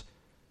current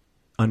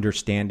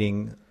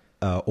understanding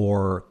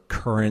or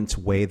current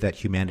way that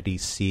humanity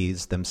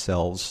sees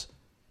themselves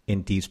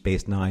in Deep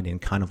Space Nine, in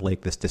kind of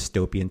like this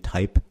dystopian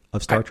type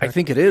of Star Trek? I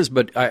think it is,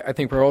 but I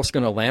think we're also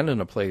going to land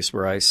in a place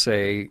where I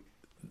say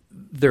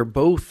they're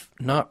both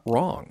not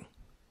wrong.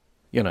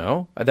 You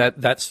know,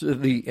 that's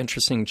the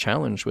interesting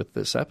challenge with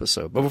this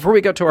episode. But before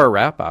we get to our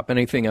wrap-up,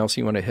 anything else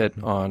you want to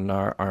hit on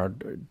our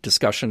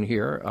discussion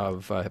here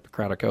of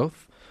Hippocratic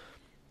Oath?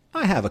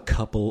 I have a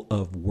couple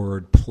of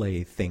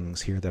wordplay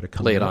things here that are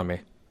coming. Lay it up. on me.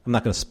 I'm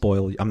not going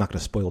to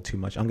spoil too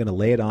much. I'm going to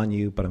lay it on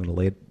you, but I'm going to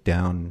lay it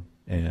down.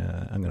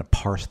 I'm going to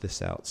parse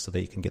this out so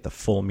that you can get the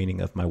full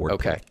meaning of my wordplay.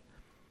 Okay.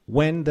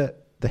 When the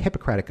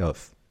Hippocratic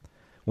Oath,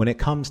 when it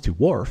comes to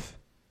Worf,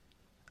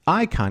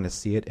 I kind of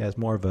see it as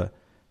more of a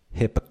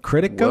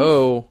Hippocratic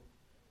Oath.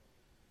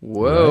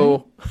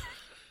 Whoa.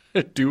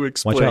 Right? Do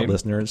explain. Watch out,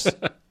 listeners.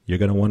 You're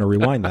going to want to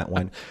rewind that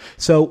one.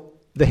 So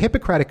the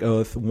Hippocratic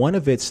Oath, one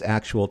of its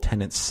actual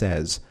tenets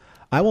says,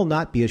 I will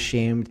not be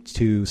ashamed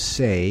to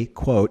say,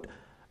 quote,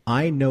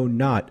 I know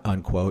not,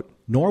 unquote,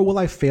 nor will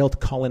I fail to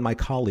call in my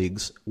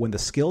colleagues when the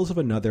skills of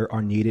another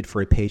are needed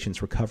for a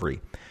patient's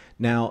recovery.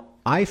 Now,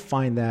 I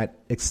find that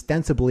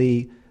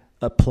extensively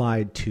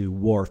applied to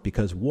Worf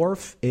because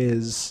Worf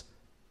is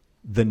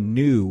the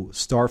new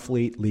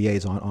Starfleet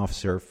liaison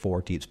officer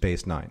for Deep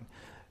Space Nine.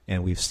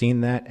 And we've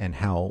seen that and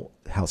how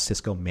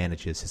Sisko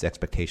manages his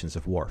expectations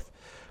of Worf.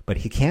 But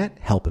he can't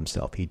help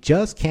himself. He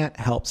just can't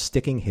help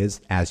sticking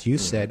his, as you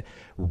said,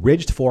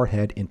 ridged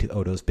forehead into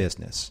Odo's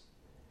business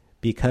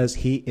because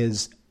he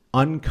is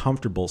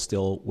uncomfortable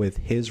still with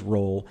his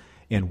role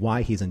and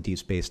why he's in Deep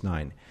Space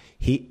Nine.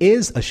 He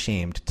is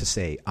ashamed to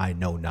say, I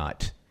know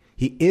not.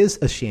 He is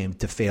ashamed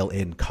to fail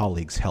in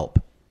colleagues' help.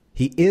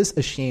 He is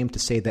ashamed to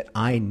say that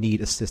I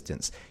need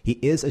assistance. He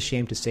is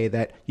ashamed to say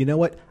that, you know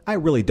what, I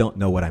really don't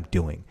know what I'm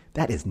doing.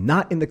 That is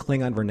not in the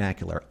Klingon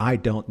vernacular. I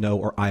don't know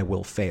or I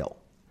will fail.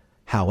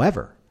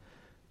 However,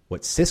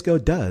 what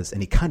Sisko does,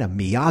 and he kind of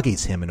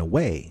Miyagi's him in a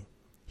way,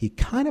 he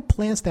kind of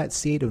plants that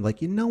seed of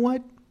like, you know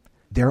what,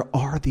 there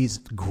are these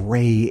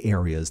gray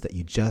areas that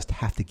you just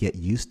have to get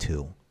used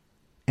to.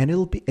 And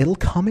it'll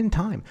come in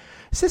time.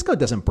 Sisko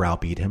doesn't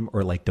browbeat him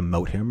or like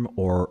demote him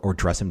or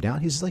dress him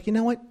down. He's just like, you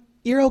know what,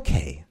 you're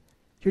okay.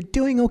 You're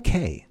doing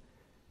okay.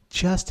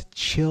 Just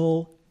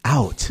chill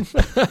out.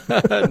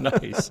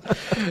 Nice.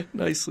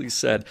 Nicely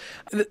said.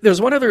 There's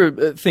one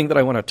other thing that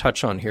I want to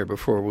touch on here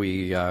before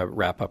we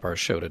wrap up our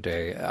show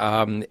today.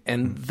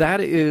 And that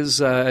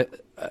is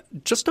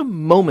just a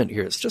moment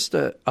here. It's just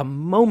a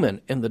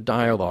moment in the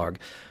dialogue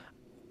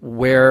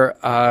where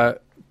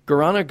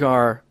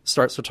Garanagar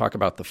starts to talk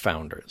about the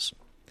founders.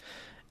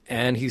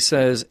 And he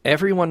says,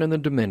 everyone in the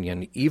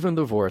Dominion, even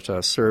the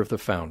Vorta, serve the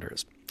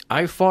founders.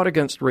 I fought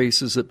against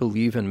races that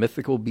believe in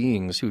mythical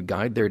beings who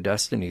guide their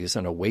destinies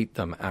and await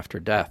them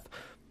after death.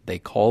 They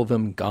call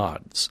them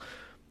gods.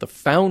 The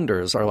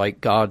founders are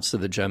like gods to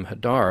the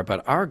Jem'Hadar,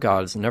 but our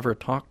gods never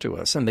talk to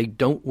us, and they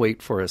don't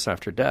wait for us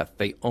after death.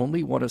 They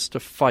only want us to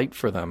fight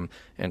for them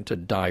and to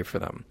die for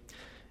them.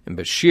 And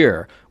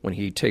Bashir, when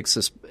he takes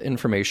this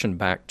information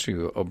back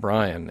to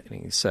O'Brien,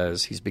 and he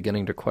says he's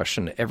beginning to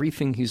question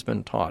everything he's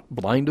been taught,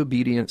 blind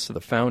obedience to the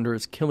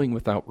founders, killing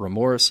without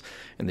remorse,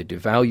 and the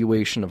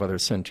devaluation of other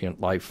sentient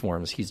life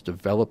forms, he's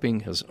developing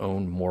his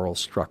own moral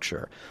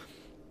structure.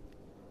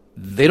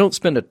 They don't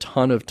spend a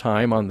ton of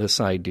time on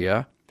this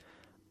idea.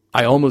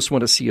 I almost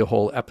want to see a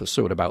whole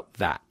episode about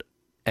that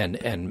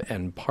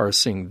and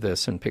parsing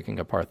this and picking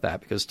apart that,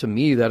 because to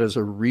me that is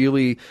a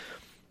really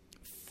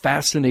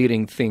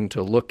fascinating thing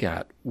to look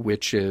at,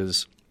 which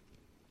is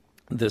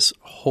this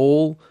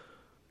whole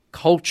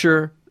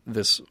culture,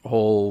 this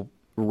whole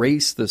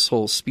race, this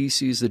whole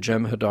species, the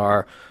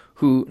Jem'Hadar,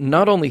 who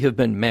not only have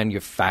been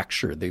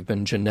manufactured, they've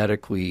been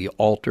genetically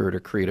altered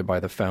or created by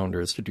the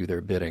founders to do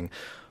their bidding,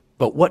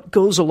 but what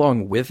goes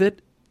along with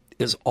it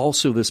is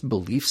also this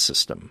belief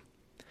system.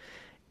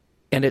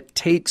 And it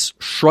takes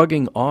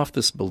shrugging off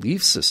this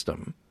belief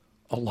system,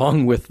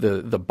 along with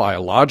the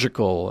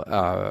biological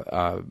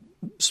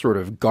sort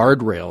of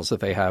guardrails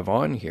that they have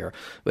on here,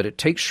 but it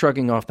takes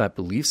shrugging off that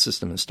belief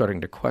system and starting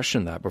to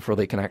question that before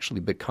they can actually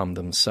become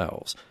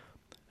themselves.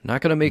 I'm not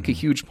going to make a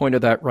huge point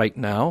of that right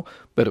now,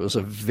 but it was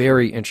a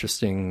very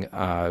interesting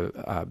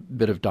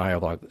bit of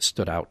dialogue that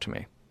stood out to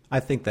me.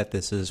 I think that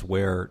this is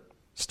where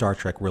Star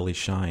Trek really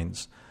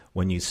shines,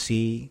 when you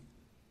see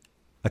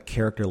a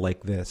character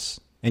like this,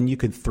 and you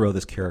could throw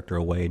this character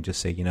away and just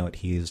say, you know what,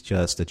 he's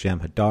just a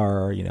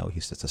Jem'Hadar, you know,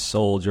 he's just a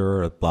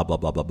soldier, blah, blah,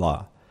 blah, blah,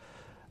 blah.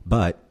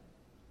 But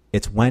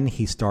it's when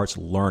he starts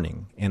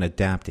learning and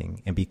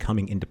adapting and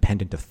becoming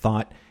independent of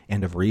thought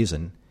and of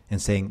reason and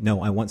saying,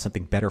 no, I want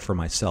something better for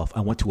myself.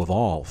 I want to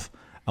evolve.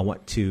 I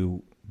want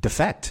to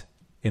defect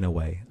in a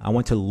way. I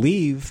want to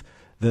leave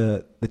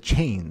the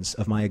chains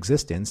of my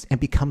existence and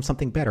become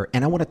something better.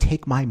 And I want to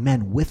take my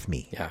men with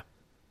me. Yeah.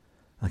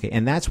 Okay.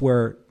 And that's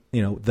where,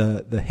 you know,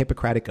 the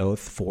Hippocratic Oath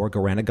for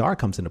Garanagar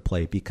comes into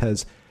play,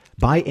 because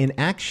by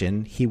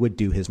inaction, he would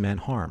do his men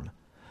harm.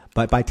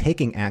 But by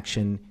taking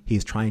action,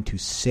 he's trying to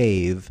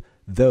save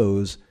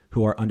those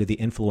who are under the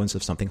influence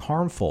of something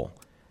harmful.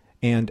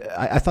 And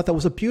I thought that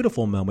was a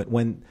beautiful moment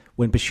when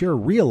Bashir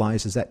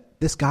realizes that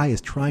this guy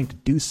is trying to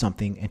do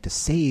something and to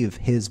save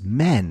his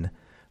men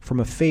from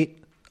a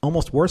fate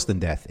almost worse than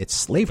death. It's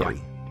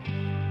slavery.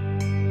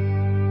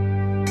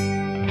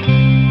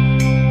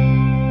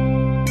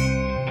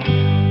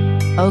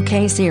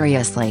 Okay,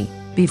 seriously,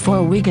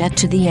 before we get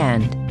to the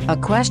end, a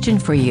question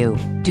for you.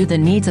 Do the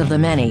needs of the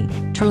many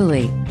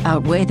truly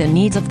outweigh the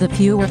needs of the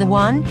few or the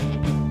one?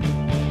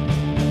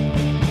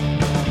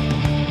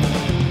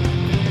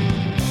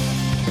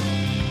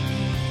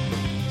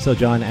 So,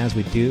 John, as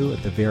we do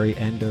at the very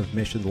end of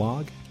Mission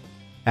Log,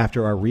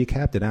 after our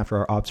recap and after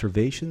our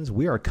observations,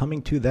 we are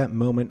coming to that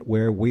moment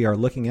where we are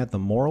looking at the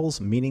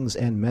morals, meanings,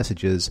 and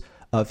messages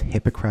of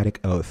Hippocratic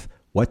Oath.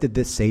 What did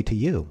this say to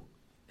you?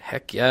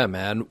 Heck yeah,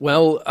 man.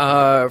 Well,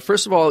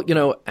 first of all,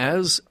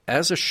 as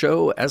a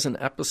show, as an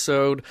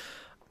episode,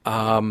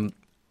 I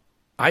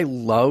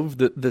love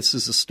that this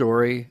is a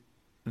story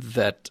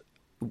that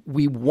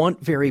we want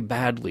very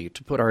badly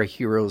to put our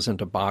heroes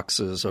into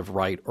boxes of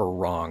right or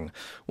wrong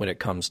when it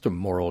comes to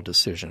moral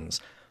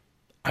decisions.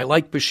 I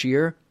like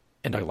Bashir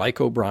and I like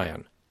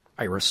O'Brien.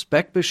 I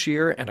respect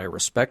Bashir and I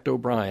respect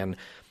O'Brien.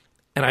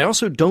 And I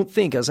also don't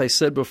think, as I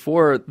said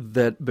before,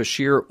 that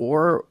Bashir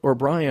or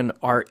O'Brien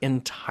are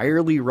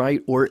entirely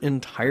right or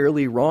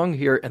entirely wrong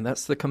here, and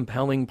that's the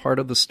compelling part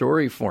of the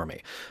story for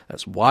me.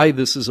 That's why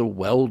this is a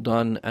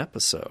well-done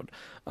episode.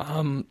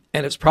 And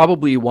it's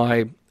probably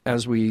why,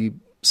 as we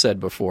said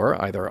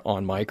before, either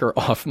on mic or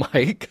off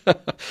mic,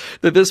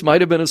 that this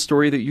might have been a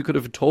story that you could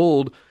have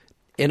told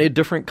in a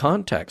different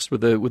context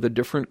with a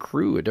different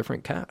crew, a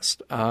different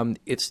cast.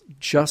 It's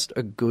just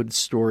a good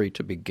story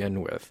to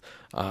begin with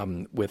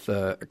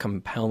a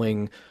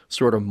compelling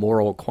sort of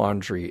moral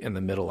quandary in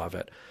the middle of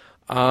it.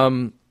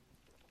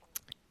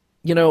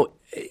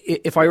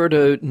 If I were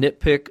to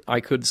nitpick,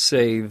 I could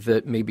say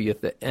that maybe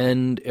at the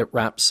end it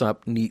wraps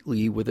up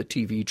neatly with a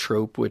TV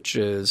trope, which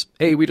is,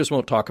 hey, we just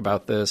won't talk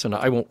about this and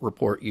I won't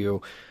report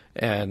you.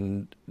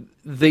 And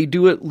they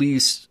do at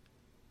least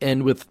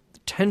end with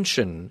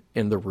tension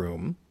in the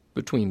room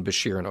between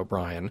Bashir and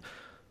O'Brien,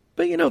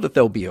 but you know that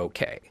they'll be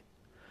okay.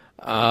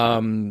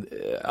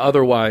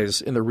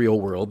 Otherwise, in the real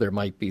world, there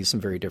might be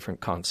some very different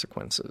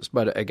consequences.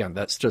 But again,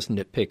 that's just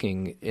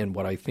nitpicking in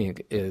what I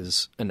think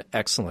is an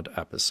excellent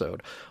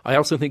episode. I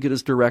also think it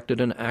is directed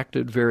and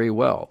acted very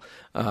well.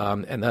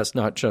 And that's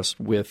not just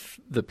with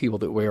the people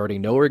that we already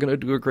know are going to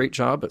do a great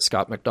job, but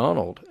Scott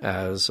McDonald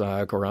as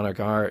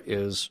Goranagar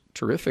is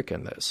terrific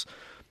in this.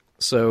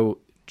 So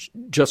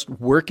just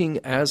working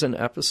as an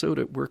episode,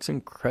 it works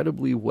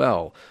incredibly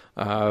well.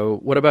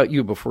 What about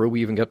you before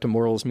we even get to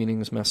morals,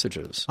 meanings,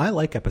 messages? I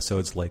like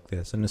episodes like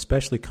this, and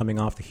especially coming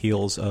off the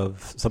heels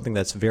of something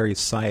that's very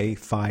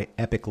sci-fi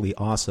epically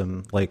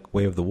awesome, like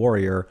Way of the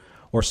Warrior,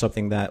 or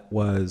something that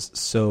was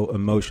so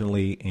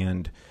emotionally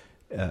and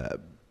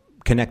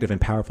connective and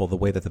powerful the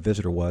way that The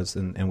Visitor was,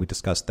 and we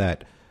discussed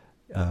that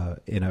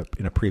in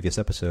a previous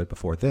episode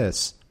before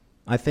this.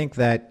 I think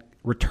that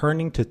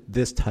returning to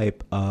this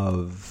type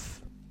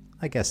of,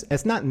 I guess,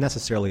 it's not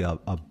necessarily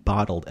a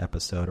bottled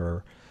episode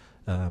or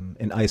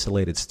an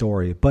isolated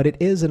story, but it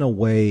is, in a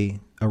way,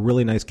 a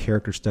really nice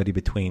character study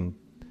between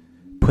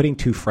putting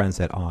two friends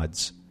at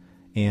odds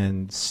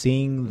and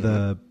seeing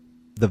the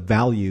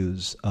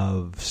values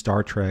of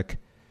Star Trek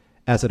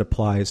as it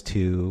applies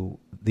to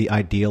the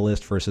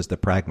idealist versus the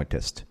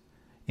pragmatist,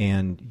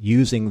 and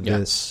using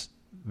this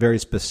very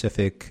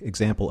specific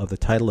example of the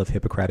title of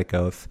Hippocratic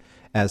Oath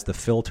as the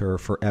filter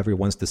for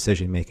everyone's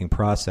decision-making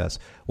process,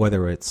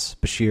 whether it's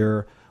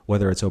Bashir,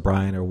 whether it's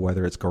O'Brien, or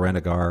whether it's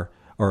Goranagar,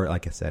 or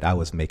like I said, I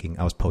was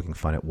poking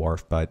fun at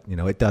Worf, but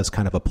it does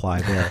kind of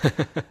apply there.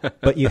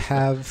 But you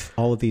have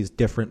all of these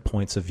different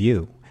points of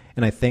view,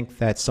 and I think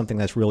that's something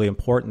that's really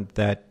important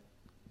that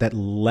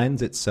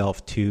lends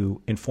itself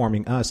to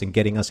informing us and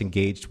getting us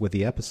engaged with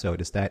the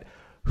episode, is that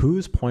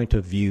whose point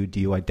of view do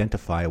you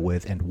identify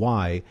with and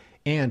why?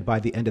 And by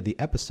the end of the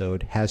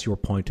episode, has your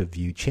point of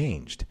view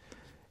changed?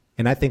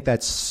 And I think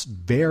that's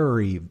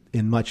very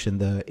much in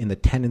the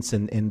tenets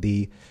and in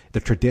the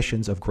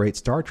traditions of great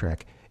Star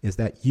Trek, is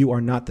that you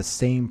are not the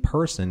same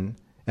person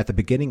at the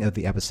beginning of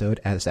the episode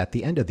as at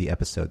the end of the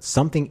episode.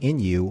 Something in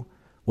you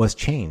was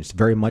changed,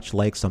 very much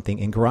like something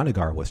in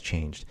Goranagar was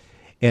changed.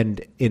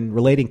 And in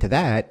relating to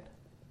that,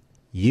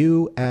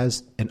 you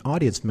as an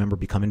audience member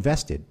become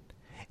invested,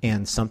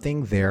 and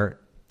something there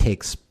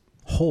takes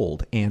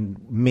hold and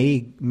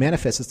may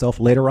manifest itself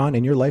later on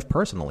in your life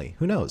personally.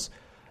 Who knows?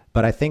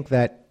 But I think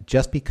that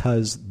just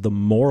because the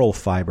moral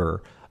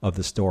fiber of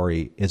the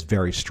story is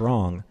very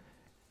strong,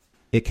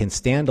 it can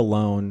stand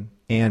alone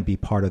and be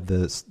part of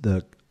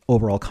the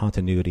overall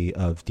continuity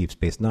of Deep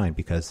Space Nine,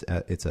 because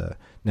it's a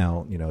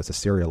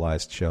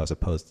serialized show as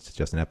opposed to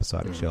just an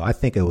episodic show. I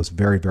think it was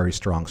very, very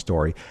strong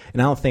story,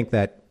 and I don't think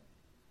that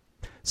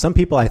some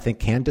people, I think,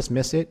 can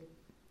dismiss it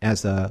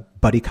as a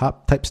buddy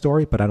cop type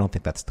story, but I don't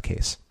think that's the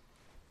case.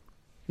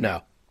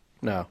 No,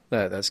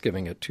 That's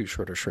giving it too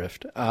short a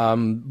shrift.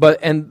 But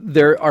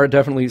there are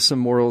definitely some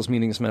morals,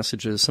 meanings,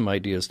 messages, some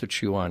ideas to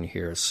chew on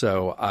here.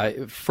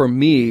 So for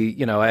me,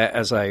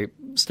 as I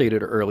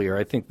stated earlier,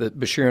 I think that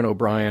Bashir and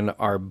O'Brien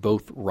are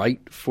both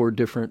right for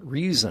different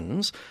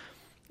reasons.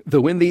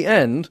 Though in the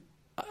end,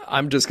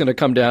 I'm just going to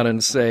come down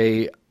and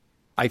say,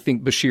 I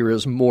think Bashir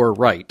is more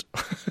right.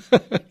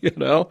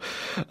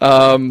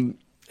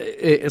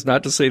 It's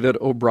not to say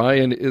that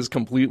O'Brien is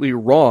completely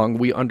wrong.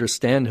 We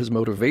understand his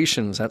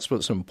motivations. That's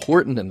what's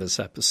important in this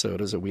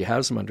episode, is that we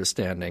have some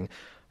understanding.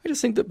 I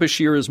just think that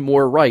Bashir is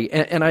more right.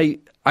 And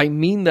I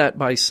mean that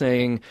by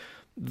saying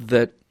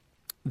that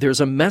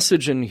there's a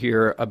message in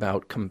here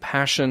about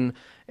compassion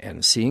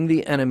and seeing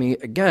the enemy,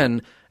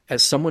 again,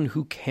 as someone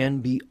who can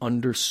be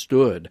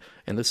understood.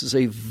 And this is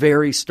a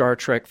very Star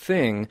Trek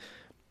thing,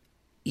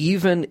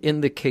 even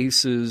in the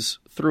cases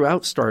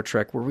throughout Star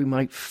Trek where we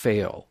might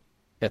fail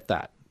at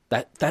that.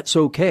 That's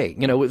okay.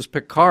 It was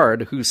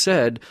Picard who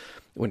said,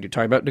 when you're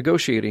talking about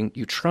negotiating,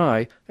 you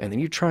try, and then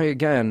you try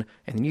again,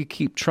 and then you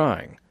keep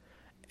trying.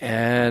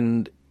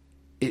 And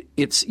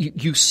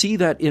you see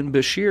that in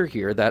Bashir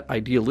here, that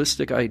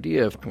idealistic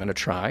idea of, I'm going to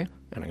try, and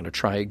I'm going to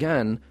try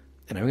again,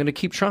 and I'm going to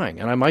keep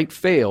trying. And I might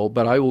fail,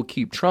 but I will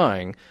keep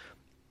trying,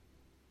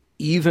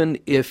 even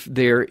if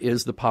there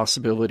is the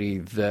possibility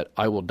that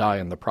I will die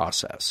in the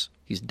process.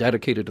 He's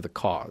dedicated to the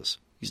cause.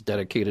 He's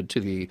dedicated to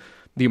the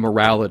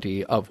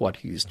morality of what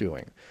he's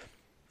doing.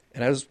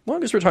 And as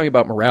long as we're talking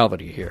about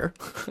morality here,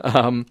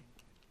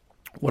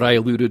 what I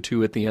alluded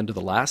to at the end of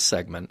the last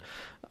segment,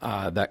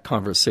 that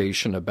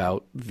conversation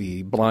about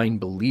the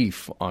blind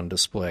belief on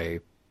display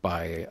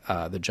by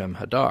the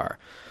Jem'Hadar.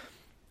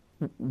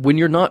 When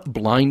you're not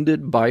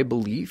blinded by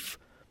belief,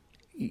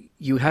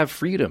 you have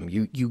freedom.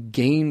 You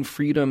gain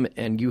freedom,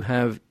 and you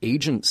have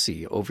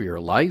agency over your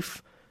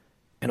life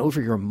and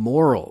over your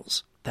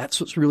morals.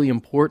 That's what's really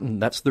important.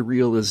 That's the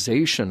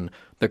realization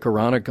that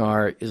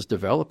Karanagar is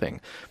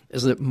developing,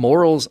 is that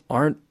morals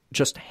aren't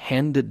just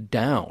handed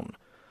down.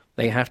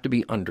 They have to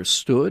be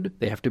understood.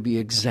 They have to be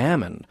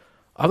examined.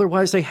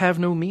 Otherwise, they have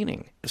no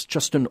meaning. It's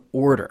just an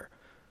order,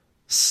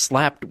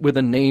 slapped with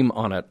a name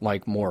on it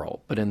like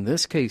moral. But in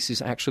this case,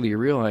 he's actually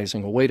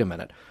realizing, well, wait a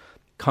minute,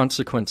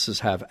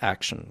 consequences have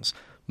actions.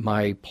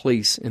 My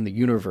place in the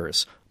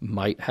universe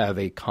might have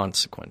a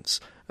consequence.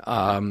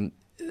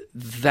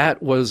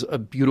 That was a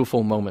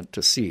beautiful moment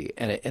to see,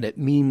 and it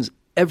means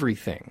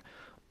everything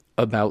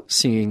about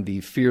seeing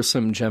the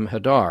fearsome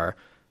Jem'Hadar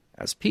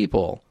as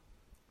people,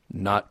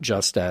 not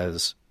just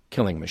as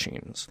killing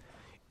machines.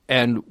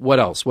 And what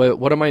else?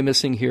 What am I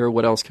missing here?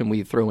 What else can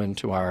we throw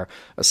into our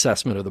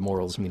assessment of the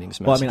morals, meanings,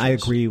 messages? Well, I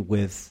agree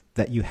with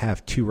that. You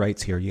have two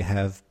rights here. You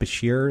have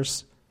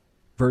Bashir's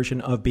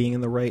version of being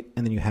in the right,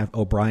 and then you have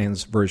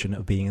O'Brien's version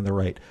of being in the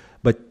right.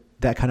 But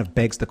that kind of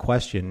begs the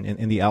question,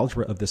 in the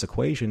algebra of this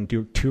equation,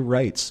 do two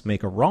rights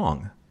make a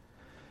wrong?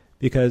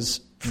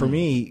 Because for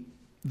me,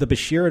 the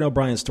Bashir and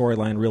O'Brien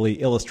storyline really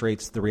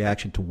illustrates the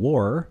reaction to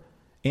war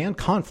and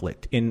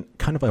conflict in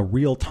kind of a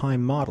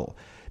real-time model.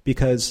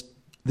 Because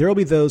there will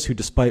be those who,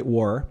 despite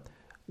war,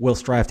 will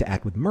strive to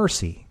act with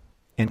mercy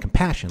and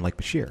compassion, like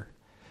Bashir.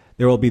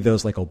 There will be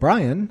those like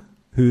O'Brien,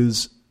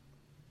 whose,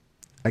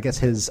 I guess,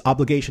 his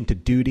obligation to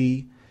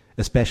duty,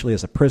 especially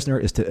as a prisoner,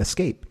 is to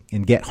escape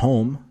and get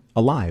home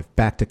alive,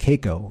 back to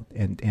Keiko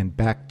and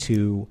back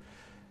to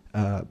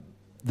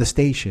the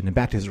station and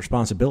back to his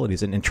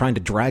responsibilities, and trying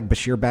to drag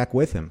Bashir back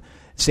with him,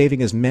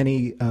 saving as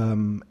many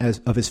as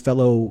of his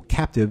fellow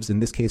captives, in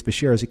this case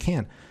Bashir, as he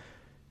can.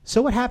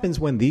 So what happens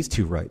when these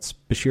two rights,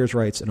 Bashir's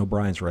rights and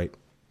O'Brien's right,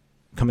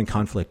 come in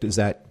conflict? Does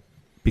that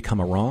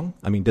become a wrong?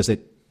 I mean, does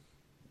it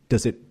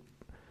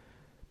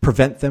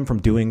prevent them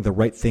from doing the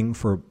right thing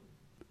for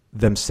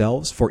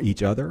themselves, for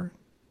each other?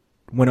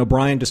 When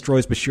O'Brien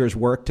destroys Bashir's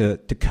work to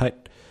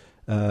cut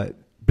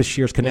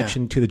Bashir's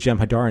connection to the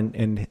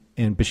Jem'Hadar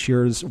and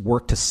Bashir's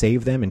work to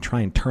save them and try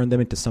and turn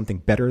them into something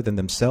better than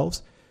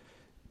themselves,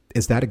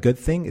 is that a good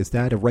thing? Is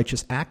that a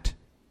righteous act?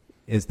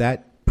 Is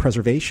that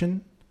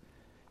preservation?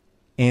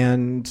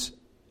 And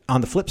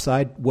on the flip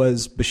side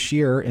was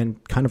Bashir,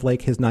 and kind of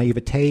like his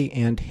naivete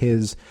and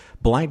his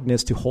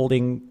blindness to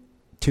holding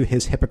to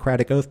his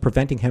Hippocratic Oath,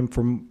 preventing him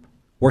from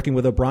working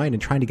with O'Brien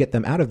and trying to get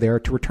them out of there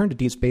to return to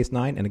Deep Space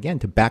Nine, and again,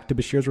 to back to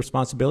Bashir's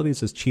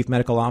responsibilities as chief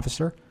medical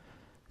officer.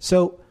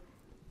 So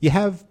you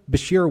have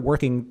Bashir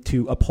working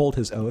to uphold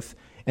his oath,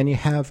 and you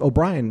have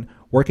O'Brien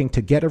working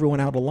to get everyone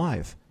out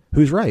alive.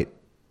 Who's right?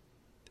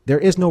 There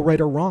is no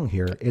right or wrong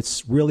here.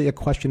 It's really a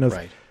question of,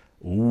 right.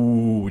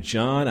 Ooh,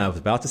 John, I was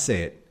about to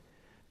say it.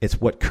 It's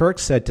what Kirk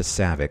said to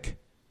Savick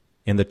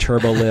in the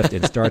turbo lift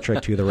in Star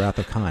Trek II, The Wrath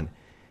of Khan.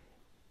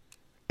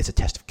 It's a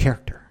test of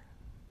character.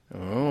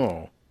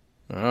 Oh,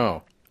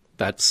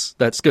 that's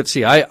good.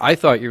 See, I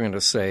thought you were going to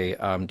say,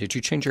 did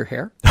you change your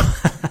hair?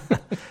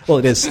 Well,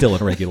 it is still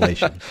in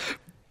regulation.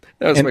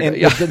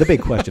 The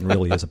big question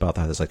really is about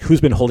that. It's like,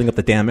 who's been holding up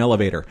the damn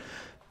elevator?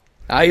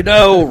 I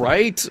know,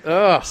 right?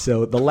 Ugh.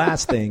 So the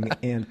last thing,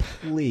 and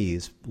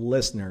please,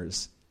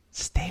 listeners,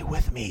 stay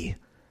with me.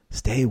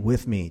 Stay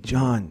with me.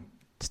 John,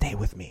 stay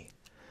with me.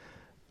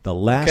 The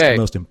last Okay.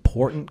 most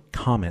important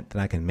comment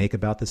that I can make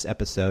about this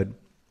episode,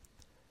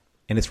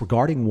 and it's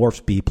regarding Worf's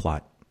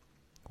B-plot,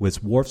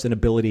 was Worf's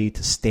inability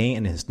to stay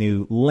in his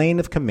new lane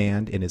of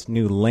command, in his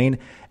new lane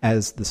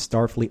as the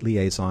Starfleet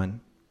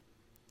liaison.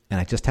 And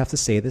I just have to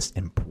say this,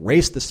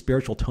 embrace the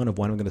spiritual tone of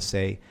what I'm going to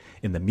say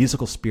in the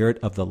musical spirit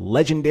of the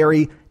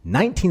legendary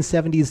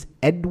 1970s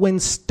Edwin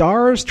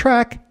Starr's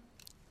track.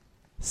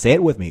 Say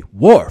it with me.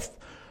 Worf.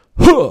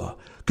 Huh,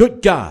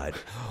 good God.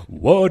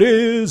 What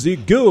is he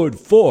good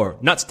for?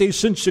 Not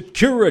station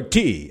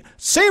security.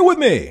 Say it with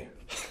me.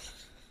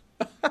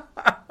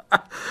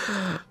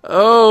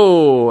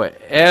 Oh,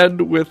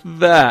 and with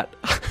that,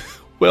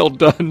 well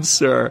done,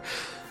 sir.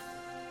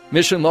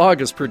 Mission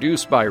Log is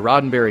produced by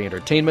Roddenberry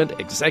Entertainment,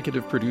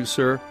 executive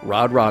producer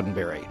Rod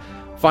Roddenberry.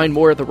 Find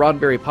more at the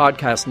Roddenberry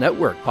Podcast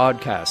Network,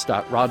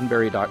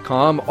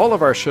 podcast.roddenberry.com. All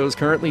of our shows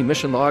currently,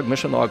 Mission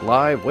Log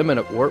Live, Women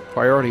at Warp,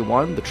 Priority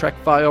One, The Trek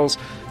Files,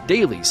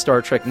 Daily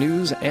Star Trek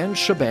News, and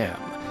Shabam.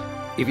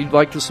 If you'd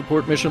like to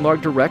support Mission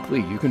Log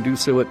directly, you can do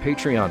so at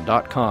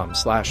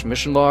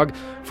patreon.com/missionlog.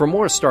 For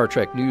more Star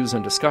Trek news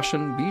and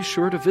discussion, be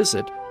sure to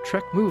visit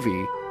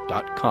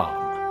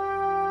trekmovie.com.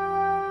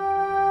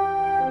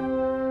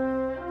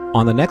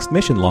 On the next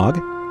Mission Log,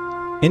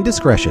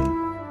 Indiscretion.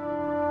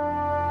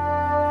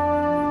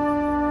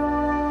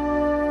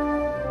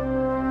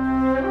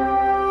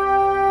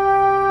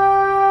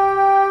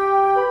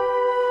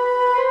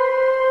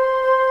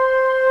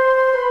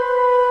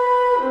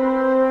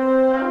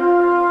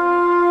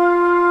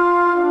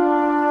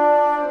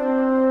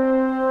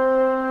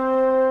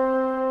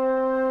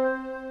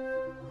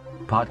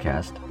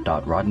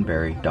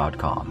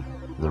 Podcast.roddenberry.com.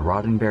 The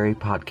Roddenberry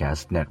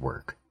Podcast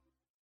Network.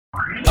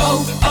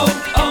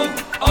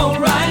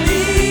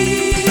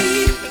 O'Reilly.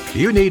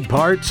 You need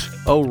parts?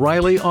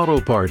 O'Reilly Auto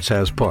Parts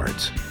has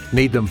parts.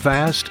 Need them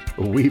fast?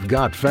 We've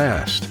got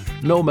fast.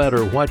 No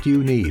matter what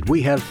you need,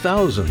 we have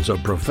thousands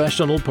of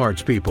professional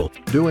parts people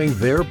doing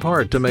their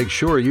part to make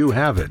sure you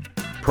have it.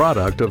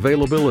 Product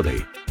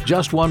availability.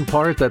 Just one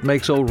part that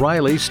makes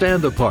O'Reilly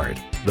stand apart.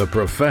 The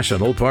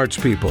professional parts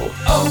people.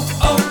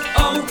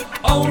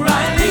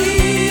 O'Reilly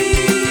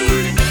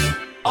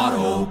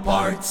Auto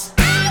Parts.